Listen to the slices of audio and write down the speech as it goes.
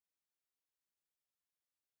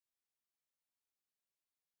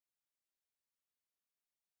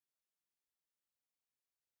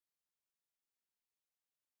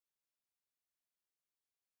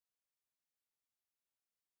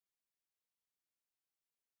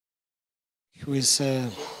who is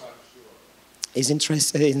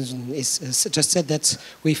just said that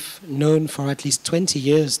we've known for at least 20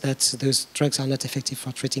 years that those drugs are not effective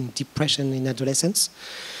for treating depression in adolescents.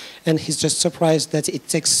 And he's just surprised that it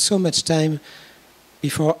takes so much time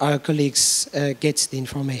before our colleagues get the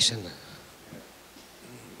information.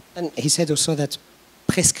 And he said also that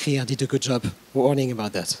Prescrire did a good job warning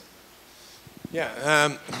about that.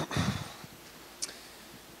 Yeah,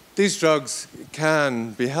 these drugs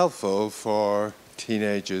can be helpful for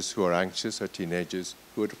teenagers who are anxious or teenagers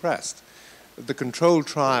who are depressed. The controlled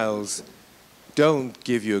trials don't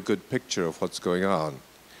give you a good picture of what's going on,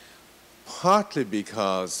 partly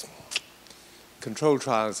because controlled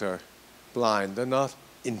trials are blind. They're not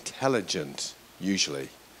intelligent, usually.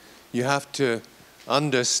 You have to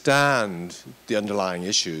understand the underlying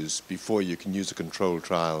issues before you can use a controlled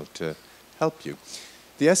trial to help you.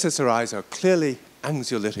 The SSRIs are clearly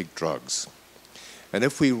anxiolytic drugs. And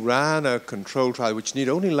if we ran a controlled trial, which need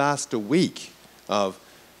only last a week, of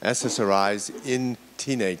SSRIs in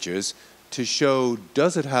teenagers to show,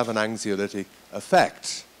 does it have an anxiolytic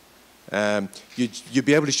effect? You'd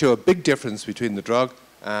be able to show a big difference between the drug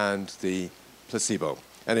and the placebo.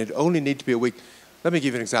 And it only need to be a week. Let me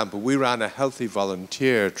give you an example. We ran a healthy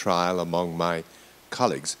volunteer trial among my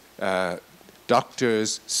colleagues.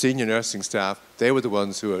 Doctors, senior nursing staff, they were the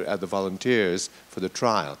ones who were the volunteers for the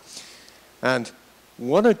trial. And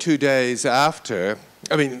 1 or 2 days after,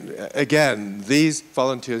 I mean, again, these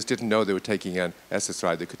volunteers didn't know they were taking an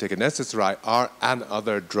SSRI. They could take an SSRI or an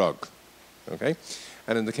other drug, okay?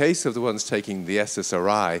 And in the case of the ones taking the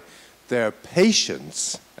SSRI, their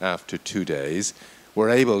patients, after 2 days, were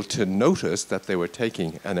able to notice that they were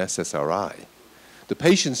taking an SSRI. The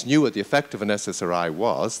patients knew what the effect of an SSRI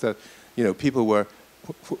was, that, you know, people were,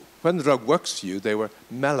 when the drug works for you, they were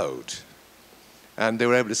mellowed. And they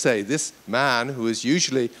were able to say, this man, who is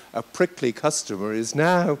usually a prickly customer, is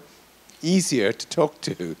now easier to talk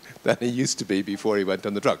to than he used to be before he went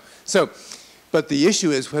on the drug. So, but the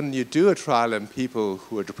issue is when you do a trial in people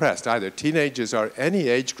who are depressed, either teenagers or any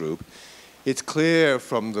age group, it's clear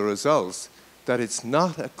from the results that it's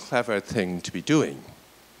not a clever thing to be doing.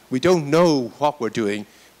 We don't know what we're doing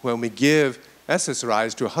when we give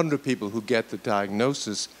SSRIs to 100 people who get the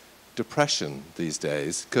diagnosis depression these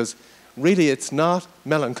days, because really it's not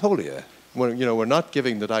melancholia. We're not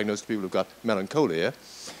giving the diagnosis to people who've got melancholia.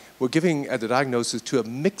 We're giving the diagnosis to a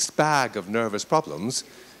mixed bag of nervous problems,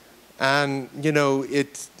 and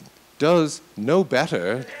it does no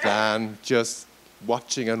better than just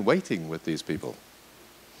watching and waiting with these people.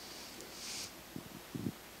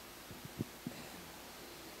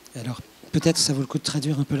 Alors, peut-être ça vaut le coup de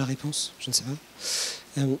traduire un peu la réponse, je ne sais pas.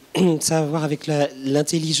 Ça a à voir avec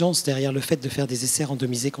l'intelligence derrière le fait de faire des essais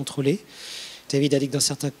randomisés contrôlés. David a dit que dans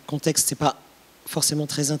certains contextes, ce n'est pas forcément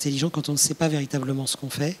très intelligent quand on ne sait pas véritablement ce qu'on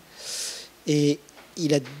fait. Et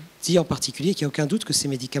il a dit en particulier qu'il n'y a aucun doute que ces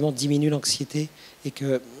médicaments diminuent l'anxiété et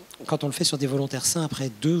que quand on le fait sur des volontaires sains, après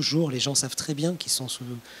 2 jours, les gens savent très bien qu'ils sont sous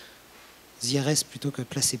IRS plutôt que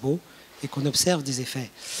placebo et qu'on observe des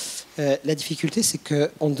effets. La difficulté, c'est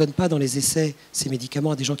qu'on ne donne pas dans les essais ces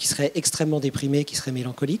médicaments à des gens qui seraient extrêmement déprimés, qui seraient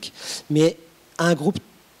mélancoliques, mais à un groupe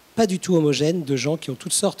pas du tout homogène de gens qui ont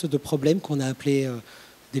toutes sortes de problèmes qu'on a appelés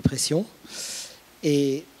dépression.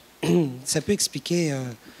 Et ça peut expliquer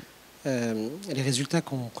les résultats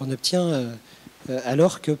qu'on obtient,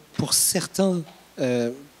 alors que pour certains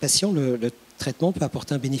patients, le traitement peut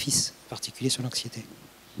apporter un bénéfice particulier sur l'anxiété.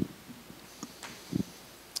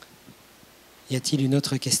 Y a-t-il une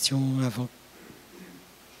autre question avant?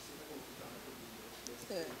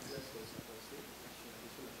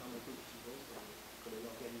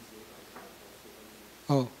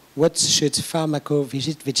 Oh, what should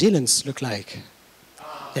pharmacovigilance look like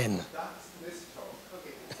then? That's this talk.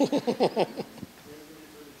 Okay.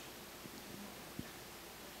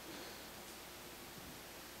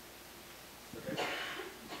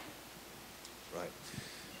 Right.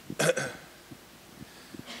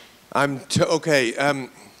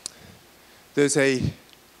 There's a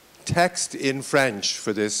text in French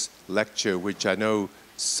for this lecture, which I know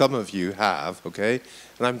some of you have, okay?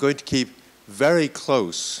 And I'm going to keep very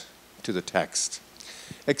close to the text,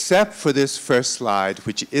 except for this first slide,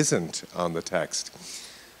 which isn't on the text.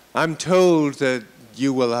 I'm told that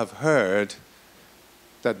you will have heard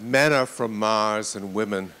that men are from Mars and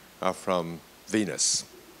women are from Venus.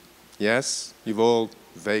 Yes? You've all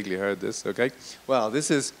vaguely heard this, okay? Well, this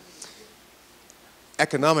is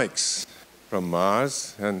economics from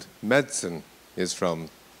Mars and medicine is from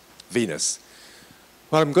Venus.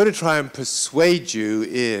 What I'm going to try and persuade you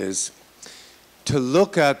is to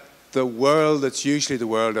look at the world that's usually the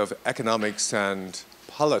world of economics and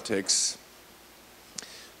politics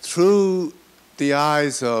through the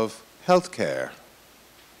eyes of healthcare.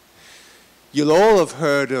 You'll all have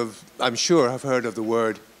heard of, I'm sure, have heard of the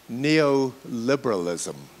word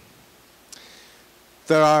neoliberalism.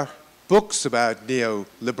 There are books about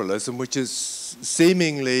neoliberalism, which is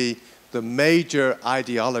seemingly the major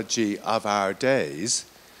ideology of our days,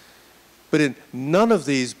 but in none of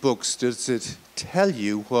these books does it tell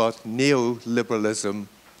you what neoliberalism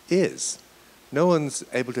is. No one's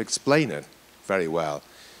able to explain it very well.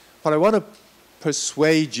 What I want to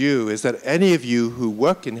persuade you is that any of you who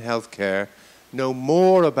work in healthcare know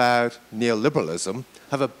more about neoliberalism,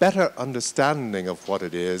 have a better understanding of what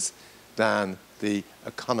it is than the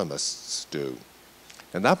economists do.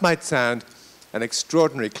 And that might sound an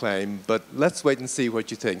extraordinary claim, but let's wait and see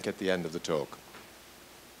what you think at the end of the talk.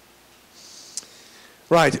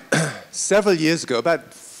 Right, several years ago,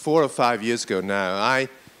 about 4 or 5 years ago now, I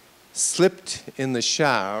slipped in the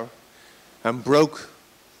shower and broke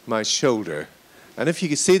my shoulder. And if you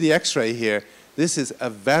can see the x-ray here, this is a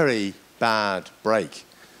very bad break.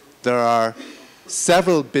 There are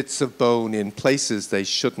several bits of bone in places they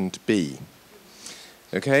shouldn't be.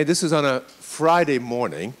 Okay, this is on a Friday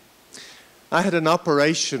morning. I had an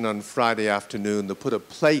operation on Friday afternoon that put a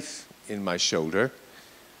plate in my shoulder.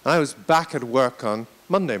 I was back at work on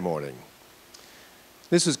Monday morning.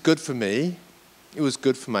 This was good for me. It was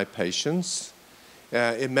good for my patients.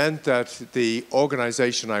 It meant that the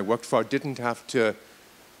organization I worked for didn't have to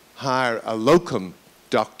hire a locum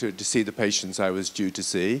doctor to see the patients I was due to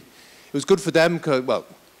see. It was good for them, because, well,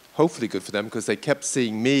 hopefully good for them, because they kept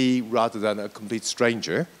seeing me rather than a complete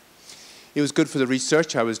stranger. It was good for the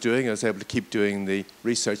research I was doing. I was able to keep doing the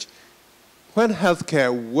research. When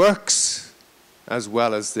healthcare works as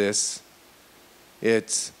well as this,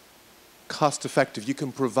 it's cost effective. You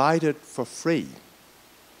can provide it for free.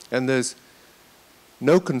 And there's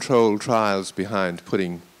no controlled trials behind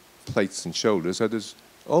putting plates in shoulders. So there's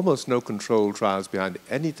almost no controlled trials behind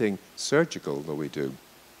anything surgical that we do.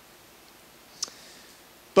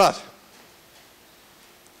 But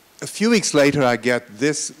a few weeks later, I get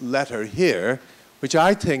this letter here, which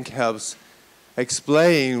I think helps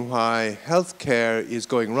explain why healthcare is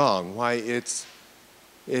going wrong, why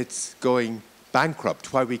it's going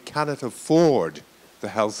bankrupt, why we cannot afford the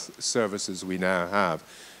health services we now have.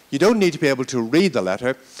 You don't need to be able to read the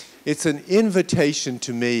letter. It's an invitation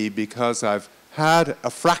to me because I've had a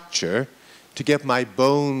fracture to get my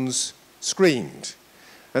bones screened.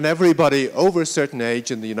 And everybody over a certain age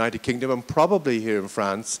in the United Kingdom, and probably here in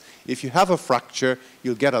France, if you have a fracture,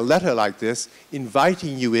 you'll get a letter like this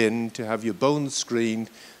inviting you in to have your bones screened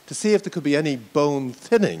to see if there could be any bone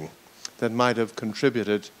thinning that might have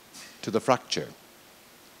contributed to the fracture.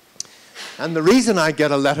 And the reason I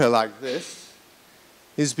get a letter like this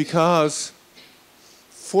is because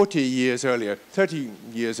 40 years earlier, 30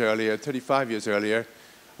 years earlier, 35 years earlier,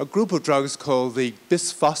 a group of drugs called the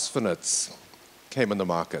bisphosphonates came on the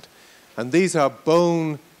market. And these are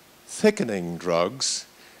bone thickening drugs.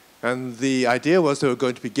 And the idea was they were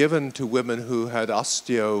going to be given to women who had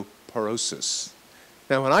osteoporosis.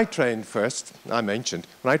 Now, when I trained first, I mentioned,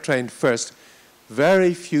 when I trained first,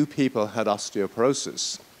 very few people had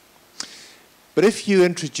osteoporosis. But if you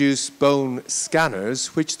introduce bone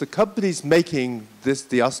scanners, which the companies making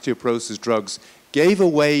the osteoporosis drugs gave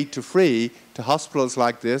away to free to hospitals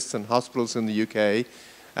like this and hospitals in the UK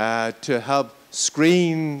to help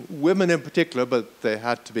screen women in particular, but they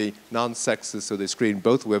had to be non-sexist, so they screened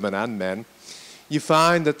both women and men, you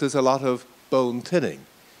find that there's a lot of bone thinning.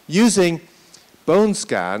 Using bone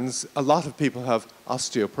scans, a lot of people have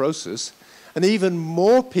osteoporosis, and even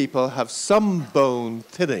more people have some bone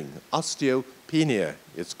thinning, osteopenia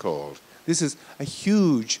it's called. This is a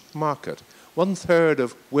huge market. 1/3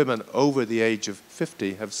 of women over the age of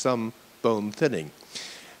 50 have some bone thinning.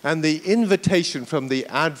 And the invitation from the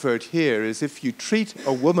advert here is if you treat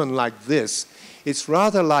a woman like this, it's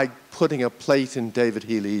rather like putting a plate in David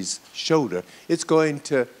Healy's shoulder. It's going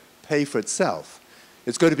to pay for itself.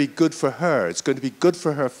 It's going to be good for her. It's going to be good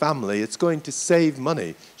for her family. It's going to save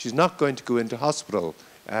money. She's not going to go into hospital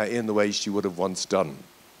in the way she would have once done.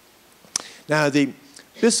 Now, the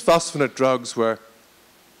bisphosphonate drugs were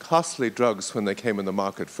costly drugs when they came on the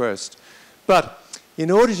market first. But in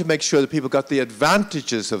order to make sure that people got the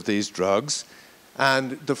advantages of these drugs,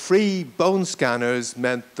 and the free bone scanners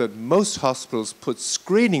meant that most hospitals put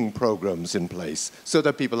screening programs in place so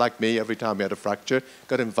that people like me, every time we had a fracture,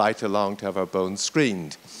 got invited along to have our bones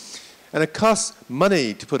screened. And it costs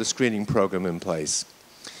money to put a screening program in place.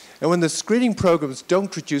 And when the screening programs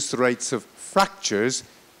don't reduce the rates of fractures,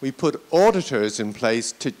 we put auditors in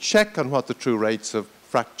place to check on what the true rates of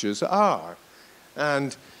fractures are.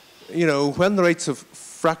 And you know, when the rates of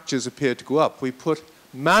fractures appear to go up, we put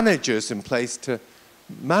managers in place to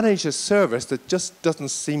manage a service that just doesn't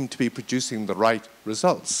seem to be producing the right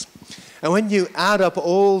results. And when you add up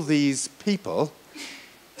all these people,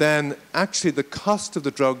 then actually the cost of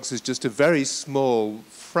the drugs is just a very small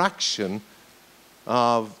fraction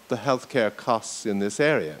of the healthcare costs in this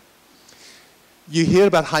area. You hear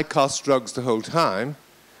about high-cost drugs the whole time,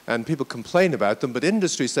 and people complain about them, but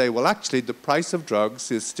industry say, well, actually, the price of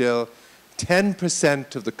drugs is still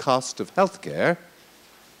 10% of the cost of healthcare,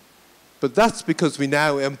 but that's because we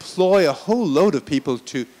now employ a whole load of people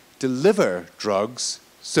to deliver drugs.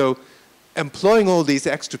 So employing all these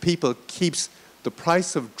extra people keeps the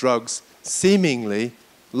price of drugs seemingly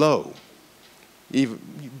low.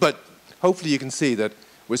 But hopefully you can see that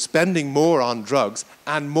we're spending more on drugs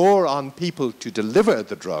and more on people to deliver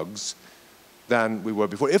the drugs than we were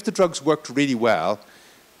before. If the drugs worked really well,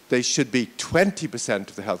 they should be 20%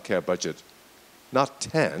 of the healthcare budget, not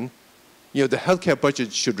 10. You know, the healthcare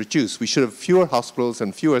budget should reduce. We should have fewer hospitals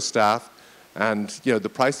and fewer staff, and you know, the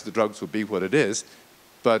price of the drugs will be what it is,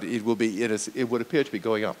 but it would appear to be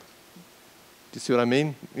going up. Do you see what I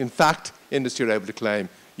mean? In fact, industry are able to claim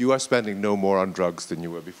you are spending no more on drugs than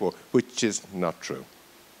you were before, which is not true.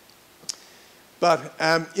 But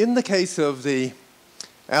in the case of the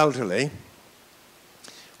elderly,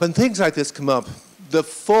 when things like this come up, the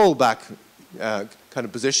fallback kind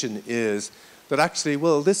of position is that actually,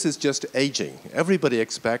 well, this is just aging. Everybody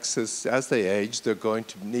expects as they age, they're going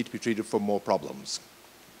to need to be treated for more problems.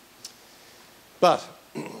 But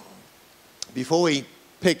before we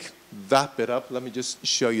pick that bit up, let me just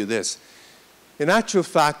show you this. In actual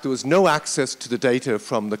fact, there was no access to the data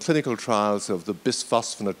from the clinical trials of the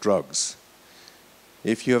bisphosphonate drugs.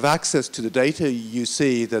 If you have access to the data, you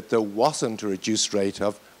see that there wasn't a reduced rate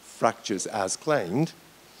of fractures as claimed.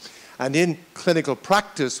 And in clinical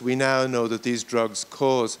practice, we now know that these drugs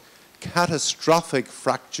cause catastrophic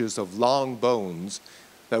fractures of long bones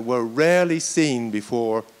that were rarely seen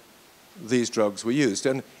before these drugs were used.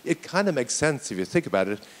 And it kind of makes sense if you think about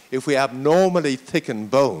it. If we abnormally thicken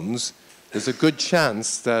bones, there's a good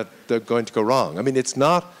chance that they're going to go wrong. I mean, it's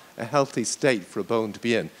not a healthy state for a bone to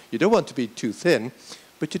be in. You don't want to be too thin,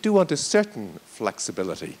 but you do want a certain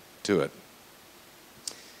flexibility to it.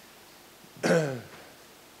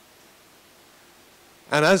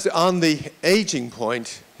 And as on the aging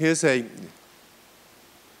point, here's a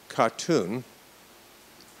cartoon,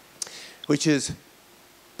 which is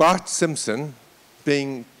Bart Simpson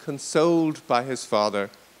being consoled by his father,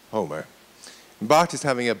 Homer. Bart is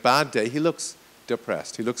having a bad day. He looks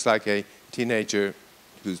depressed. He looks like a teenager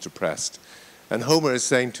who's depressed. And Homer is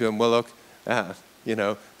saying to him, well, look, you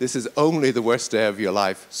know, this is only the worst day of your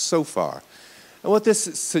life so far. And what this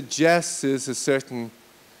suggests is a certain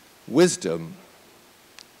wisdom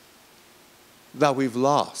that we've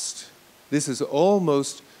lost. This is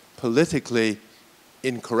almost politically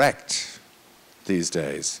incorrect these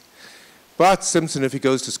days. Bart Simpson, if he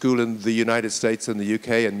goes to school in the United States and the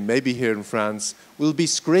UK and maybe here in France, will be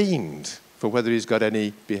screened for whether he's got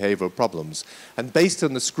any behavioral problems. And based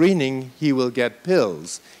on the screening, he will get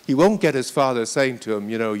pills. He won't get his father saying to him,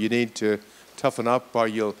 you know, you need to toughen up or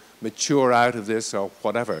you'll mature out of this or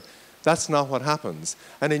whatever. That's not what happens.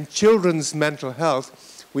 And in children's mental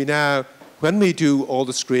health, we now, when we do all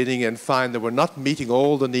the screening and find that we're not meeting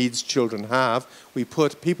all the needs children have, we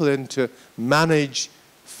put people in to manage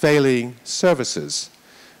failing services.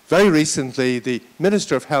 Very recently, the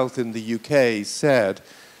Minister of Health in the UK said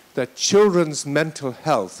that children's mental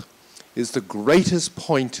health is the greatest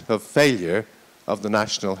point of failure of the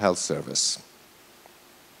National Health Service.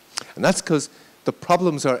 And that's because the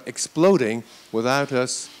problems are exploding without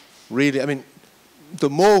us really, I mean, the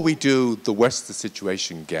more we do, the worse the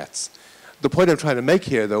situation gets. The point I'm trying to make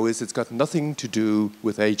here, though, is it's got nothing to do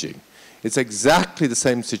with aging. It's exactly the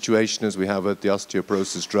same situation as we have with the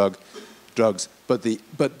osteoporosis drugs, but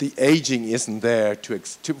the aging isn't there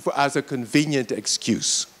as a convenient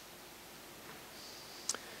excuse.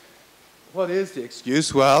 What is the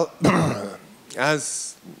excuse? Well,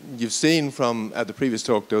 as you've seen from the previous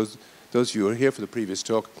talk, those of you who are here for the previous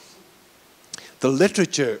talk, the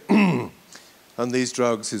literature on these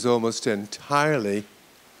drugs is almost entirely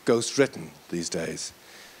ghost-written these days.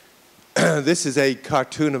 This is a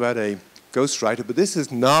cartoon about a ghostwriter, but this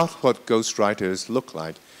is not what ghostwriters look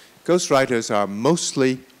like. Ghostwriters are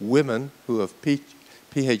mostly women who have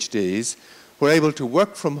PhDs, who are able to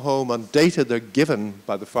work from home on data they're given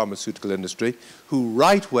by the pharmaceutical industry, who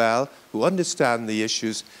write well, who understand the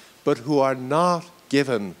issues, but who are not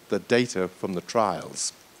given the data from the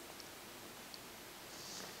trials.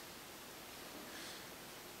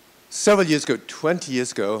 Several years ago, 20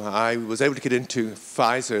 years ago, I was able to get into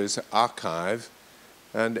Pfizer's archive,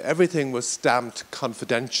 and everything was stamped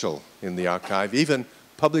confidential in the archive, even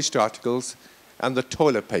published articles, and the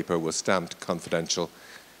toilet paper was stamped confidential.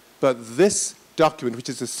 But this document, which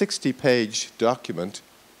is a 60-page document,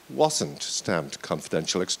 wasn't stamped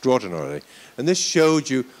confidential, extraordinarily. And this showed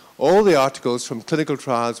you all the articles from clinical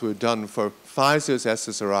trials were done for Pfizer's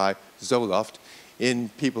SSRI, Zoloft, in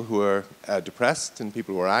people who were depressed, in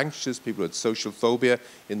people who were anxious, people who had social phobia,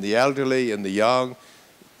 in the elderly, in the young,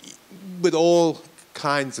 with all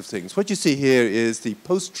kinds of things. What you see here is the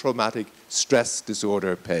post-traumatic stress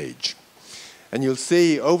disorder page. And you'll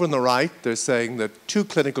see over on the right, they're saying that 2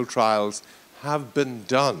 clinical trials have been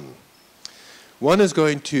done. One is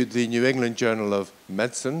going to the New England Journal of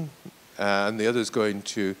Medicine, and the other is going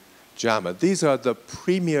to JAMA. These are the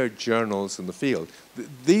premier journals in the field.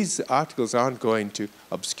 These articles aren't going to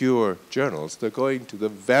obscure journals. They're going to the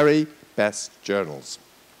very best journals.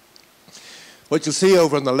 What you'll see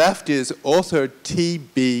over on the left is author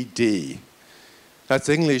TBD. That's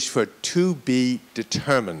English for to be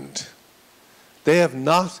determined. They have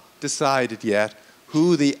not decided yet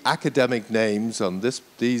who the academic names on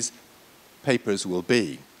these papers will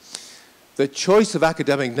be. The choice of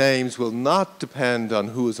academic names will not depend on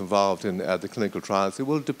who is involved in the clinical trials. It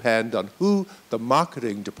will depend on who the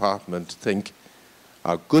marketing department think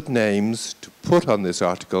are good names to put on this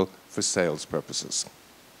article for sales purposes.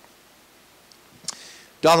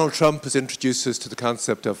 Donald Trump has introduced us to the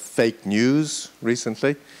concept of fake news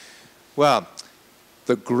recently. Well,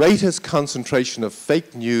 the greatest concentration of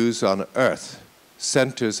fake news on earth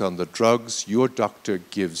centers on the drugs your doctor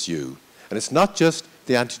gives you. And it's not just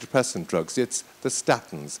the antidepressant drugs, it's the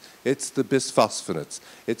statins, it's the bisphosphonates,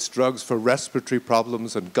 it's drugs for respiratory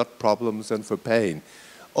problems and gut problems and for pain.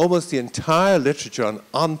 Almost the entire literature on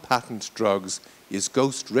on-patent drugs is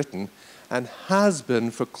ghost-written and has been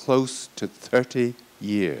for close to 30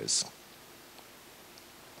 years.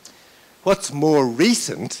 What's more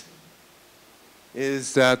recent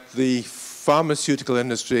is that the pharmaceutical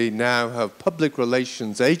industry now have public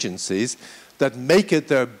relations agencies that make it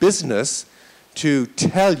their business to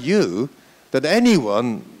tell you that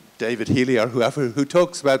anyone, David Healy or whoever, who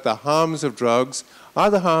talks about the harms of drugs or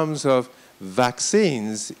the harms of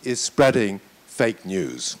vaccines is spreading fake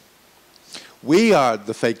news. We are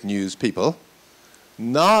the fake news people,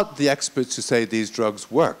 not the experts who say these drugs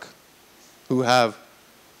work, who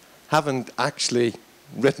haven't actually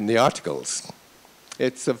written the articles.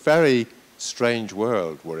 It's a very strange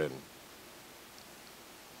world we're in.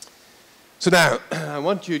 So now, I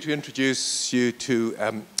want to introduce you to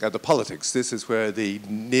the politics. This is where the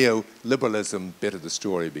neoliberalism bit of the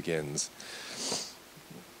story begins.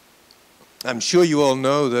 I'm sure you all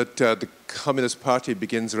know that the Communist Party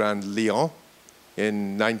begins around Lyon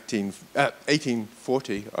in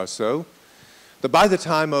 1840 or so. That by the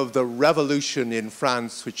time of the revolution in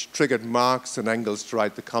France, which triggered Marx and Engels to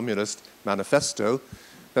write the Communist Manifesto,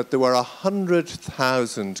 that there were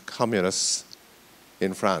 100,000 communists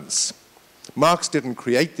in France. Marx didn't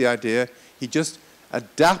create the idea, he just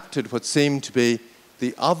adapted what seemed to be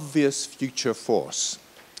the obvious future force,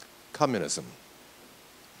 communism.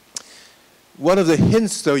 One of the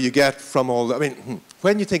hints, though, you get from all that, I mean,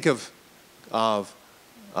 when you think of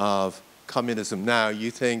communism now,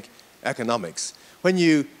 you think economics. When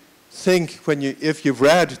you think, if you've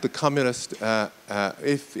read the Communist,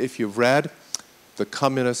 if you've read the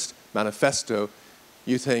Communist Manifesto,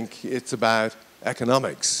 you think it's about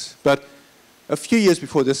economics. But a few years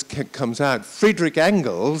before this comes out, Friedrich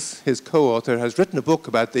Engels, his co-author, has written a book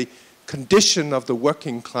about the condition of the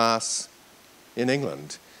working class in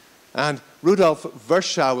England. And Rudolf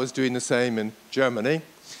Virchow was doing the same in Germany.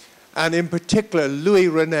 And in particular,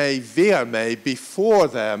 Louis-René Villermé, before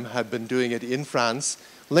them, had been doing it in France,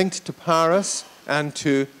 linked to Paris and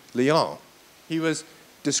to Lyon. He was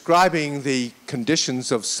describing the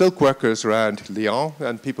conditions of silk workers around Lyon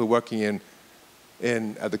and people working in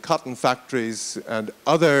the cotton factories and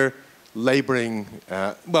other laboring,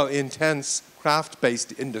 intense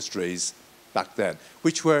craft-based industries back then,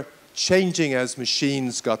 which were changing as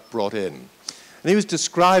machines got brought in. And he was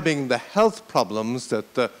describing the health problems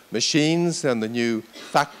that the machines and the new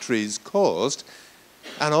factories caused,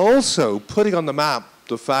 and also putting on the map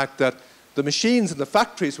the fact that the machines and the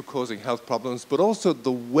factories were causing health problems, but also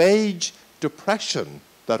the wage depression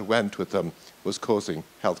that went with them was causing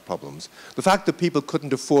health problems. The fact that people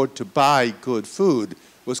couldn't afford to buy good food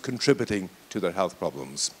was contributing to their health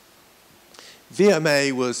problems.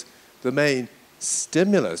 VMA was the main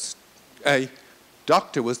stimulus. A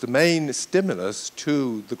doctor was the main stimulus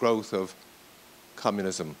to the growth of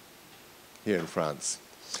communism here in France.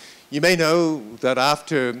 You may know that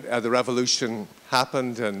after the revolution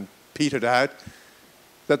happened and petered out,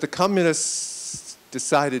 that the communists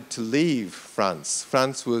decided to leave France.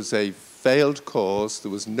 France was a failed cause. There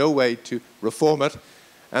was no way to reform it.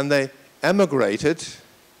 And they emigrated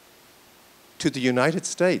to the United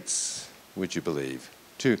States, would you believe,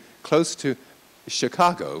 close to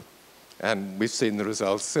Chicago. And we've seen the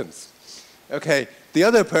results since. Okay, the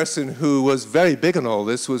other person who was very big on all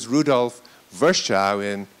this was Rudolf Virchow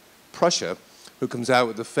in Prussia, who comes out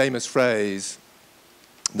with the famous phrase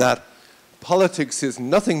that politics is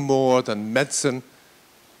nothing more than medicine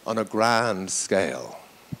on a grand scale.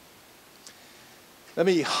 Let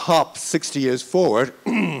me hop 60 years forward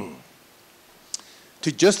to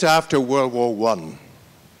just after World War I.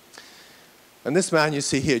 And this man you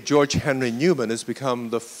see here, George Henry Newman, has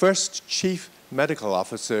become the first chief medical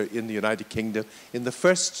officer in the United Kingdom, in the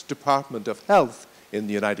first Department of Health in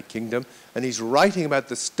the United Kingdom, and he's writing about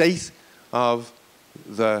the state of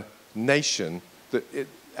the nation, the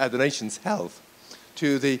nation's health,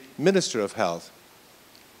 to the Minister of Health.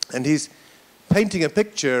 And he's painting a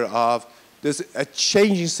picture of there's a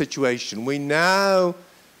changing situation. We now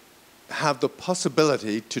have the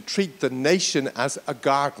possibility to treat the nation as a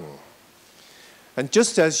garden. And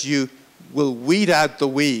just as you will weed out the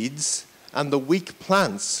weeds and the weak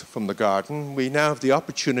plants from the garden, we now have the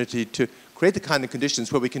opportunity to create the kind of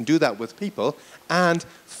conditions where we can do that with people and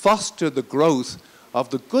foster the growth of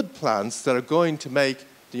the good plants that are going to make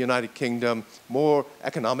the United Kingdom more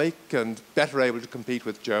economic and better able to compete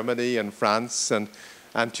with Germany and France and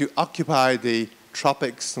to occupy the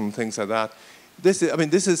tropics and things like that. This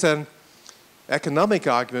is an economic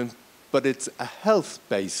argument, but it's a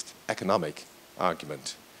health-based economic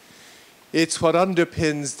argument. It's what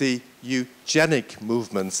underpins the eugenic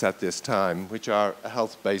movements at this time, which are a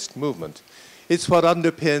health-based movement. It's what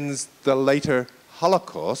underpins the later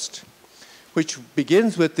Holocaust, which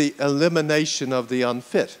begins with the elimination of the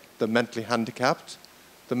unfit, the mentally handicapped,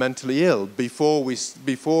 the mentally ill, before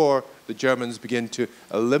the Germans begin to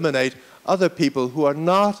eliminate other people who are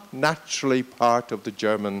not naturally part of the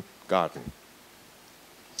German garden.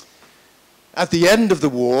 At the end of the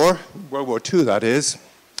war, World War II that is,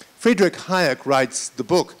 Friedrich Hayek writes the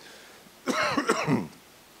book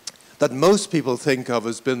that most people think of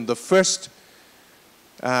as being the first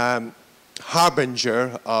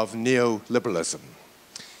harbinger of neoliberalism.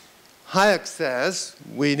 Hayek says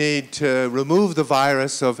we need to remove the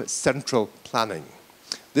virus of central planning.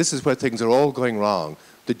 This is where things are all going wrong.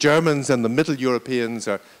 The Germans and the Middle Europeans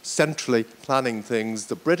are centrally planning things.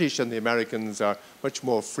 The British and the Americans are much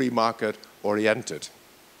more free market oriented.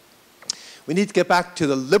 We need to get back to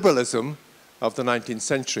the liberalism of the 19th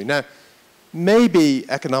century. Now, maybe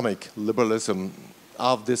economic liberalism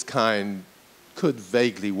of this kind could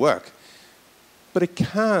vaguely work, but it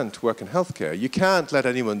can't work in healthcare. You can't let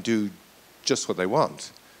anyone do just what they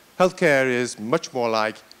want. Healthcare is much more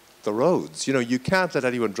like the roads. You know, you can't let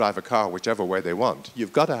anyone drive a car whichever way they want.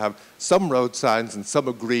 You've got to have some road signs and some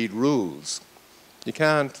agreed rules. You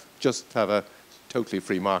can't just have a totally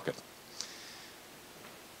free market.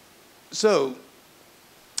 So,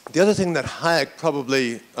 the other thing that Hayek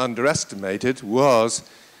probably underestimated was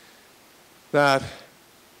that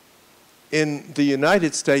in the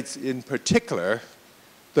United States in particular,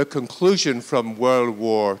 the conclusion from World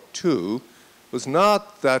War II was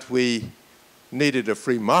not that we needed a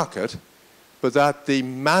free market, but that the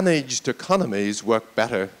managed economies work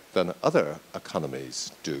better than other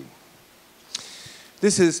economies do.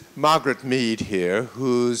 This is Margaret Mead here,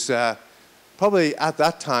 who's probably at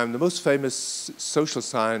that time the most famous social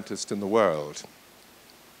scientist in the world.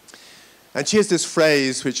 And she has this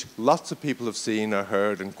phrase which lots of people have seen or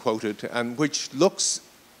heard and quoted, and which looks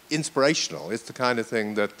inspirational. It's the kind of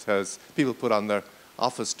thing that people put on their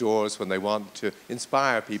office doors when they want to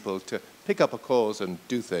inspire people to pick up a cause and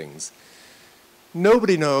do things.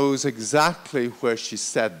 Nobody knows exactly where she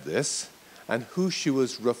said this and who she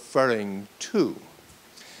was referring to.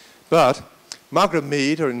 But Margaret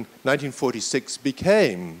Mead, in 1946,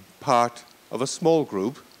 became part of a small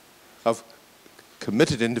group of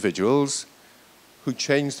committed individuals who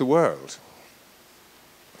changed the world.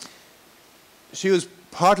 She was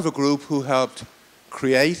part of a group who helped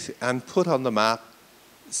create and put on the map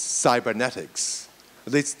cybernetics.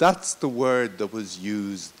 At least that's the word that was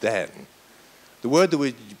used then. The word that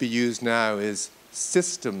would be used now is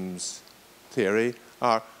systems theory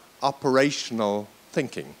or operational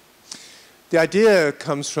thinking. The idea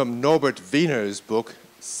comes from Norbert Wiener's book,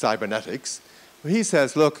 Cybernetics, where he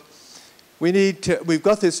says, look, we've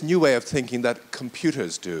got this new way of thinking that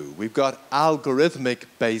computers do. We've got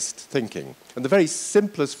algorithmic-based thinking. And the very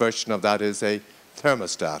simplest version of that is a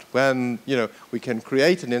thermostat, when we can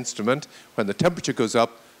create an instrument when the temperature goes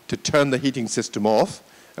up to turn the heating system off,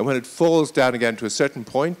 and when it falls down again to a certain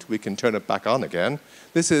point, we can turn it back on again.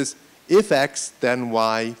 This is if X, then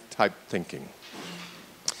Y type thinking.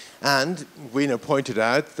 And Wiener pointed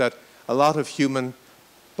out that a lot of human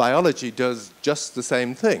biology does just the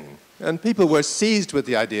same thing. And people were seized with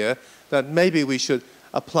the idea that maybe we should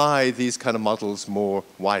apply these kind of models more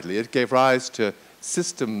widely. It gave rise to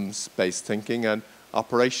systems-based thinking and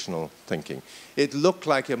operational thinking. It looked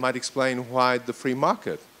like it might explain why the free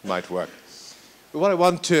market might work. But what I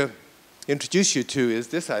want to introduce you to is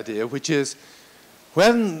this idea, which is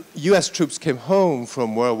when US troops came home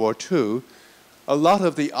from World War II, a lot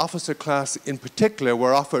of the officer class in particular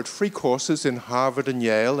were offered free courses in Harvard and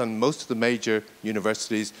Yale and most of the major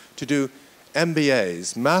universities to do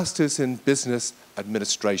MBAs, Masters in Business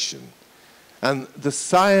Administration. And the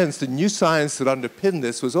science, the new science that underpinned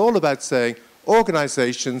this was all about saying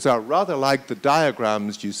organizations are rather like the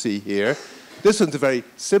diagrams you see here. This one's a very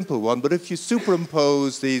simple one, but if you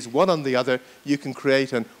superimpose these one on the other, you can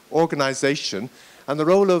create an organization. And the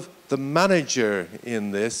role of the manager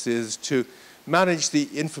in this is to manage the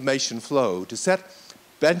information flow, to set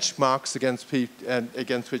benchmarks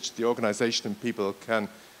against which the organization and people can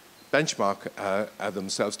benchmark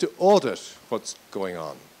themselves, to audit what's going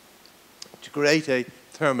on, to create a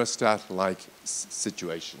thermostat-like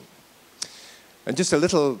situation. And just a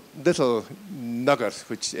little nugget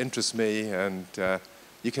which interests me, and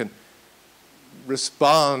you can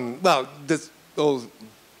respond, well, there's all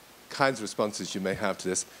kinds of responses you may have to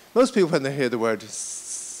this. Most people, when they hear the word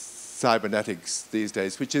cybernetics these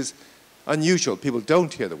days, which is unusual, people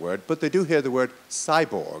don't hear the word, but they do hear the word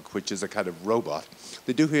cyborg, which is a kind of robot.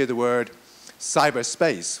 They do hear the word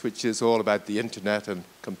cyberspace, which is all about the internet and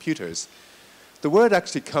computers. The word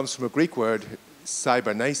actually comes from a Greek word,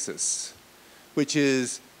 cybernesis, which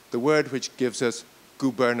is the word which gives us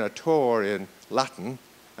gubernator in Latin,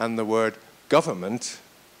 and the word government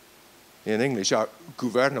in English, or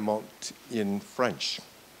gouvernement in French.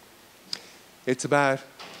 It's about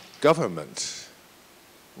government,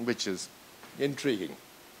 which is intriguing.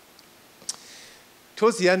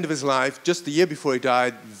 Towards the end of his life, just the year before he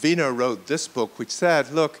died, Wiener wrote this book, which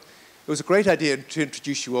said, look, it was a great idea to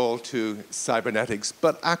introduce you all to cybernetics,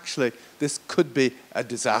 but actually this could be a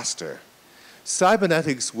disaster.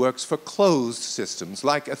 Cybernetics works for closed systems,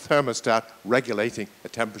 like a thermostat regulating a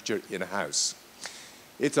temperature in a house.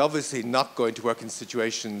 It's obviously not going to work in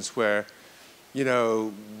situations where,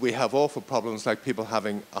 we have awful problems like people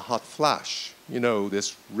having a hot flash.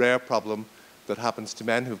 This rare problem that happens to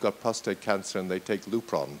men who've got prostate cancer and they take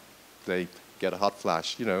Lupron. They get a hot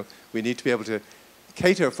flash. We need to be able to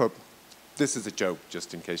cater for, this is a joke,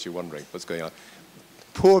 just in case you're wondering what's going on,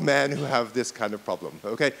 poor men who have this kind of problem,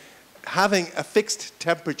 okay? Having a fixed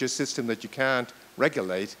temperature system that you can't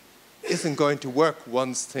regulate isn't going to work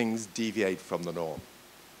once things deviate from the norm.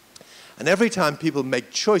 And every time people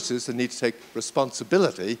make choices and need to take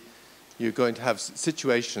responsibility, you're going to have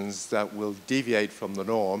situations that will deviate from the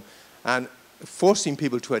norm, and forcing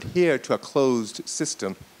people to adhere to a closed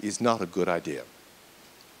system is not a good idea.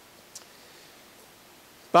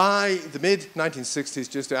 By the mid-1960s,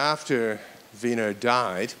 just after Wiener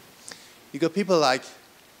died, you got people like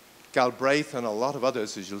Galbraith and a lot of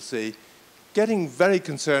others, as you'll see, getting very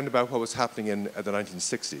concerned about what was happening in the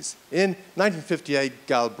 1960s. In 1958,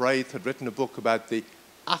 Galbraith had written a book about the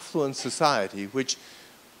affluent society, which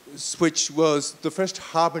was the first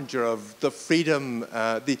harbinger of the freedom,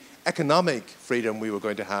 the economic freedom we were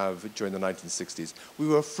going to have during the 1960s. We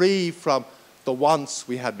were free from the wants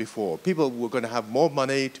we had before. People were going to have more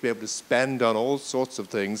money to be able to spend on all sorts of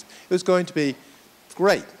things. It was going to be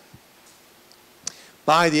great.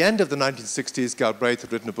 By the end of the 1960s, Galbraith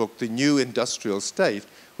had written a book, The New Industrial State,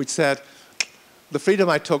 which said, the freedom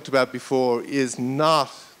I talked about before is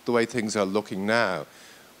not the way things are looking now.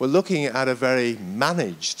 We're looking at a very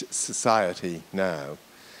managed society now.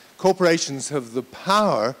 Corporations have the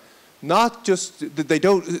power, not just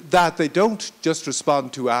that they don't just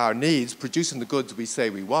respond to our needs, producing the goods we say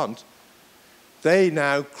we want. They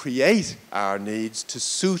now create our needs to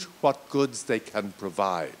suit what goods they can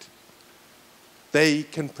provide. They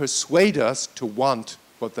can persuade us to want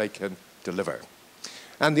what they can deliver.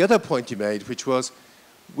 And the other point you made, which was,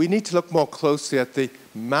 we need to look more closely at the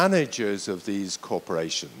managers of these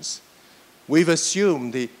corporations. We've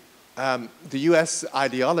assumed the US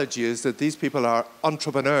ideology is that these people are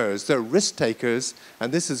entrepreneurs, they're risk takers,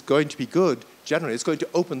 and this is going to be good, generally. It's going to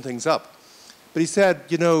open things up. But he said,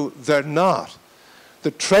 they're not.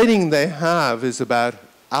 The training they have is about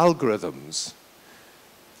algorithms.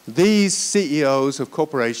 These CEOs of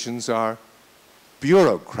corporations are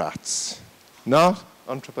bureaucrats, not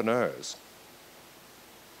entrepreneurs.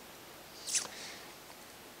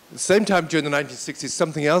 At the same time, during the 1960s,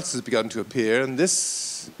 something else has begun to appear, and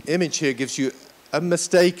this image here gives you a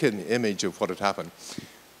mistaken image of what had happened.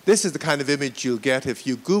 This is the kind of image you'll get if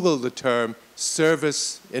you Google the term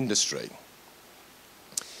service industry.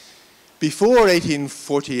 Before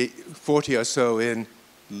 1840 or so in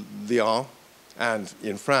Lyon and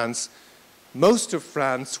in France, most of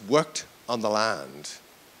France worked on the land.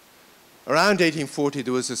 Around 1840,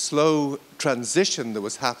 there was a slow transition that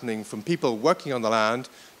was happening from people working on the land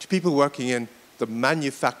to people working in the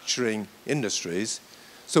manufacturing industries.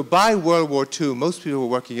 So by World War II, most people were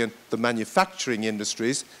working in the manufacturing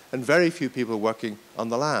industries and very few people working on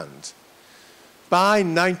the land. By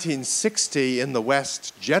 1960, in the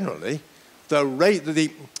West generally,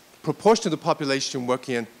 the proportion of the population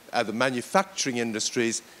working in the manufacturing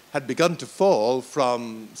industries had begun to fall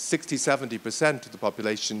from 60–70% of the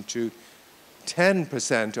population to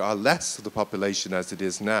 10% or less of the population as it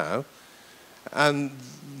is now. And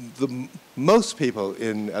most people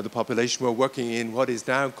in the population were working in what is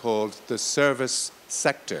now called the service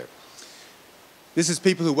sector. This is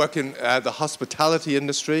people who work in the hospitality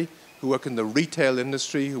industry, who work in the retail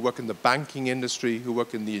industry, who work in the banking industry, who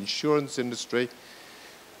work in the insurance industry.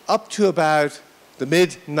 Up to about the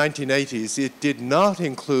mid-1980s, it did not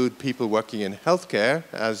include people working in healthcare,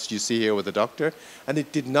 as you see here with the doctor, and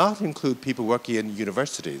it did not include people working in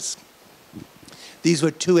universities. These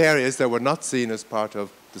were two areas that were not seen as part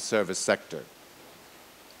of the service sector.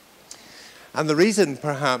 And the reason,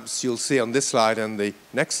 perhaps, you'll see on this slide and the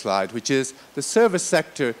next slide, which is the service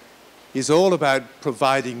sector is all about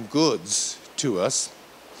providing goods to us,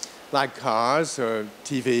 like cars or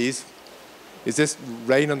TVs. Is this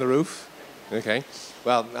rain on the roof? Okay.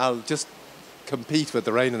 Well, I'll just compete with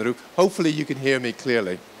the rain on the roof. Hopefully you can hear me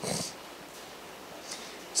clearly.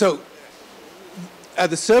 So,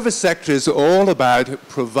 the service sector is all about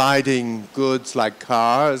providing goods like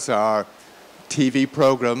cars or TV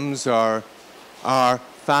programs or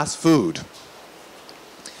fast food.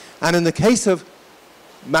 And in the case of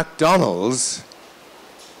McDonald's,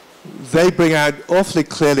 they bring out awfully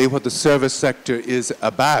clearly what the service sector is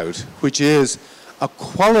about, which is a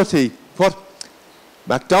quality. What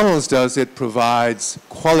McDonald's does, it provides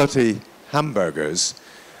quality hamburgers.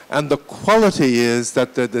 And the quality is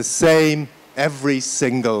that they're the same every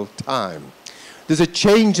single time. There's a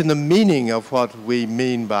change in the meaning of what we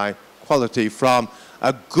mean by quality from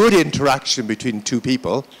a good interaction between two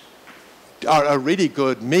people, or a really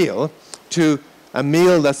good meal, to a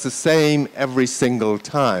meal that's the same every single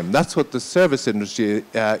time. That's what the service industry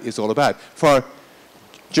is all about. For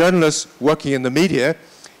journalists working in the media,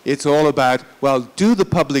 it's all about, well, do the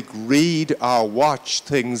public read or watch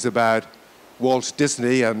things about Walt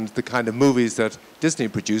Disney and the kind of movies that Disney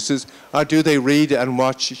produces, or do they read and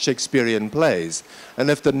watch Shakespearean plays?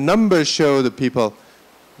 And if the numbers show that people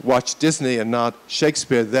watch Disney and not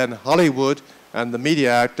Shakespeare, then Hollywood and the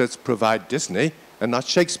media outlets provide Disney and not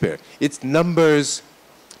Shakespeare. It's numbers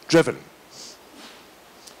driven.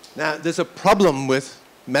 Now, there's a problem with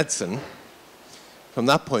medicine from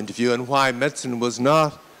that point of view, and why medicine was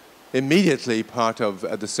not immediately part of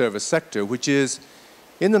the service sector, which is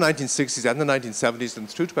in the 1960s and the 1970s and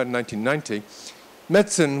through to about 1990,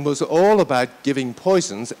 medicine was all about giving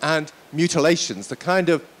poisons and mutilations, the kind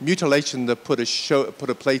of mutilation that put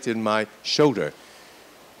a plate in my shoulder.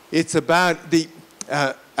 It's about the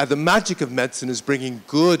magic of medicine is bringing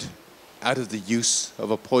good out of the use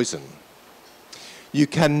of a poison. You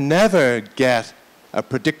can never get a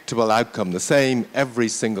predictable outcome, the same every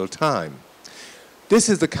single time. This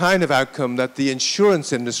is the kind of outcome that the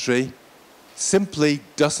insurance industry simply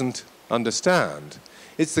doesn't understand.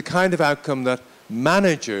 It's the kind of outcome that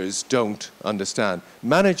managers don't understand.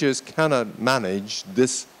 Managers cannot manage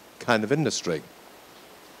this kind of industry.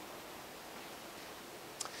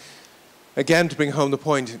 Again, to bring home the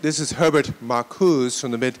point, this is Herbert Marcuse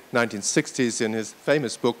from the mid-1960s in his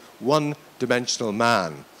famous book, One-Dimensional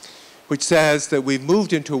Man, which says that we've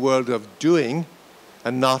moved into a world of doing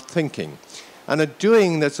and not thinking, and a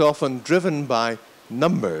doing that's often driven by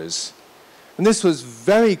numbers. And this was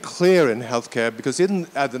very clear in healthcare because in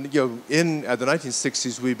the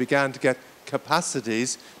 1960s we began to get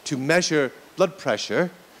capacities to measure blood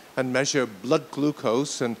pressure and measure blood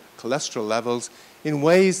glucose and cholesterol levels in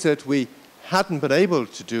ways that we hadn't been able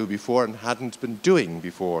to do before and hadn't been doing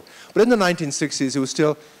before. But in the 1960s, it was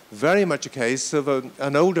still very much a case of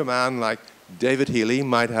an older man like David Healy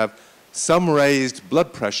might have some raised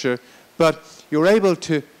blood pressure, but you're able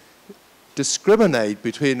to discriminate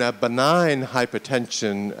between a benign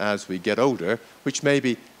hypertension as we get older, which may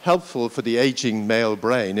be helpful for the aging male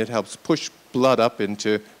brain. It helps push blood up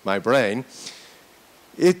into my brain.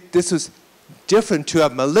 This was different to a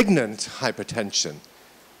malignant hypertension.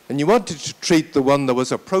 And you wanted to treat the one that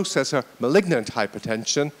was a processor malignant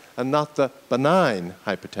hypertension and not the benign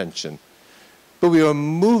hypertension. But we were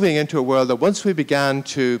moving into a world that once we began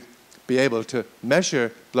to be able to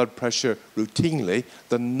measure blood pressure routinely,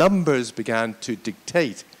 the numbers began to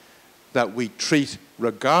dictate that we treat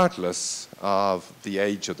regardless of the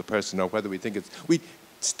age of the person or whether we think it's... We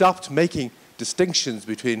stopped making distinctions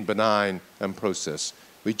between benign and process.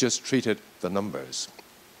 We just treated the numbers.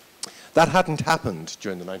 That hadn't happened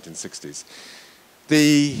during the 1960s.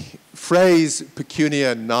 The phrase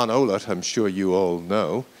pecunia non olet, I'm sure you all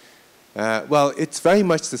know, well, it's very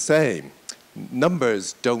much the same.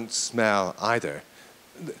 Numbers don't smell either.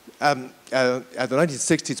 The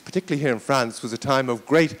 1960s, particularly here in France, was a time of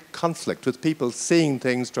great conflict with people seeing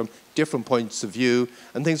things from different points of view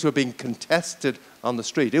and things were being contested on the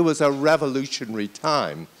street. It was a revolutionary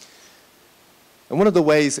time. And one of the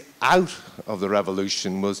ways out of the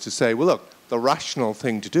revolution was to say, well, look, the rational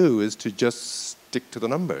thing to do is to just stick to the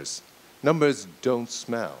numbers. Numbers don't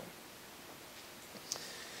smell.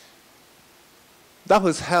 That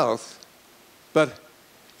was health, but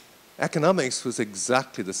economics was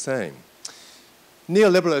exactly the same.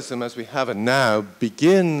 Neoliberalism, as we have it now,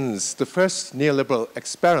 begins, the first neoliberal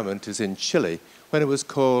experiment is in Chile, when it was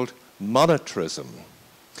called monetarism,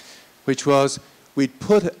 which was we'd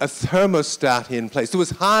put a thermostat in place. There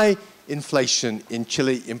was high inflation in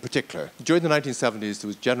Chile in particular. During the 1970s, there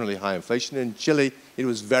was generally high inflation. In Chile, it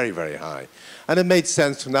was very, very high. And it made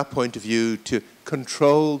sense from that point of view to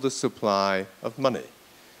control the supply of money.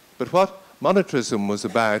 But what monetarism was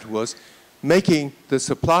about was making the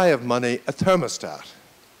supply of money a thermostat.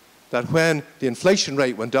 That when the inflation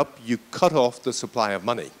rate went up, you cut off the supply of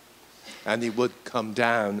money. And it would come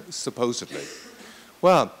down, supposedly.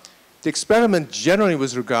 Well, the experiment generally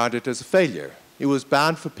was regarded as a failure. It was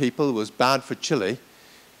bad for people, it was bad for Chile,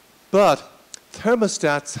 but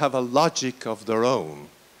thermostats have a logic of their own.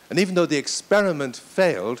 And even though the experiment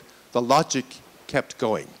failed, the logic kept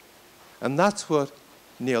going. And that's what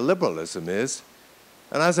neoliberalism is.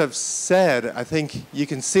 And as I've said, I think you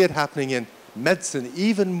can see it happening in medicine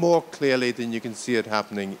even more clearly than you can see it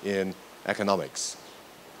happening in economics.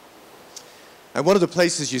 And one of the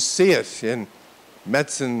places you see it in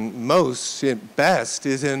medicine most, best,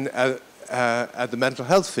 is in at the mental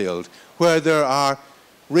health field, where there are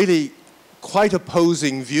really quite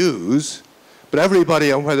opposing views, but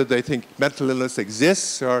everybody on whether they think mental illness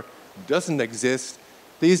exists or doesn't exist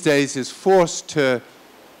these days is forced to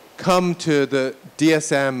come to the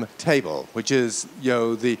DSM table, which is, you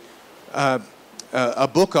know, a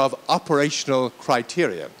book of operational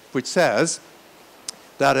criteria, which says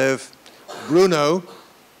that if Bruno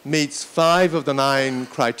meets 5 of the 9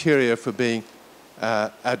 criteria for being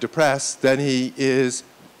depressed, then he is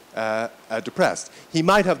depressed. He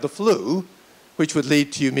might have the flu, which would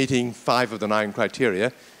lead to you meeting 5 of the 9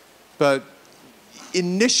 criteria, but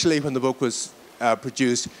initially when the book was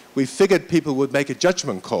produced, we figured people would make a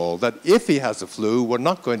judgment call that if he has the flu, we're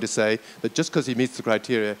not going to say that just because he meets the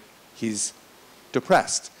criteria, he's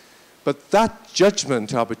depressed. But that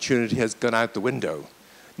judgment opportunity has gone out the window.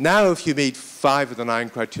 Now, if you meet 5 of the 9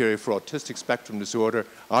 criteria for autistic spectrum disorder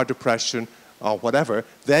or depression or whatever,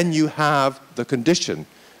 then you have the condition.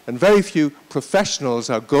 And very few professionals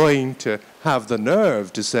are going to have the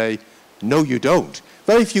nerve to say, no, you don't.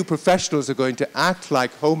 Very few professionals are going to act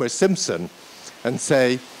like Homer Simpson and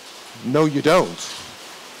say, no, you don't.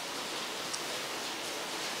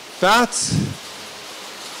 That's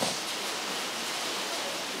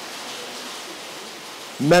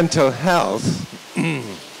mental health.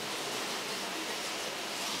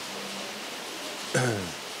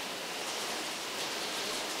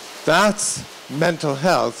 That's mental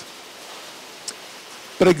health.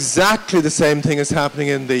 But exactly the same thing is happening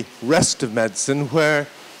in the rest of medicine, where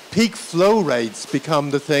peak flow rates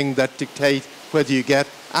become the thing that dictate whether you get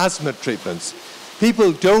asthma treatments.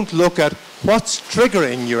 People don't look at what's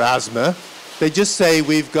triggering your asthma. They just say,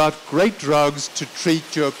 we've got great drugs to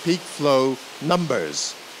treat your peak flow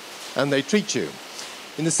numbers. And they treat you.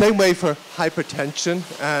 In the same way for hypertension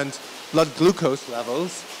and blood glucose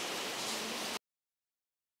levels,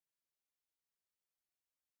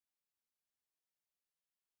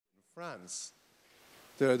 in France,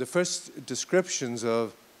 there are the first descriptions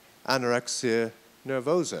of anorexia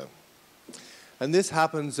nervosa. And this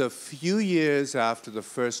happens a few years after the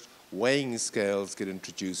first weighing scales get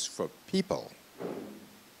introduced for people.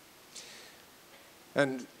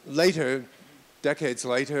 And later, decades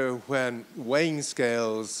later, when weighing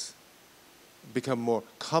scales become more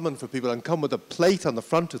common for people and come with a plate on the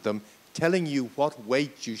front of them telling you what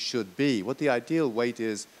weight you should be, what the ideal weight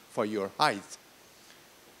is for your height,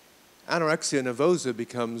 anorexia nervosa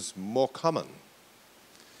becomes more common.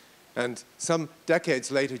 And some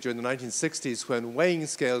decades later, during the 1960s, when weighing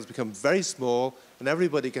scales become very small and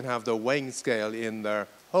everybody can have their weighing scale in their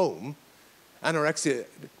home, anorexia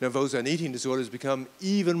nervosa and eating disorders become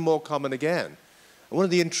even more common again. And one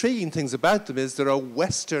of the intriguing things about them is they're a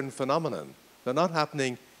Western phenomenon. They're not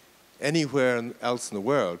happening anywhere else in the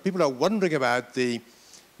world. People are wondering about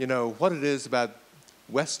what it is about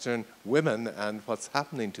Western women and what's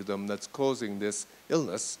happening to them that's causing this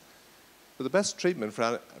illness. But the best treatment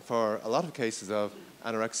for a lot of cases of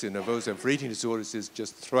anorexia nervosa and for eating disorders is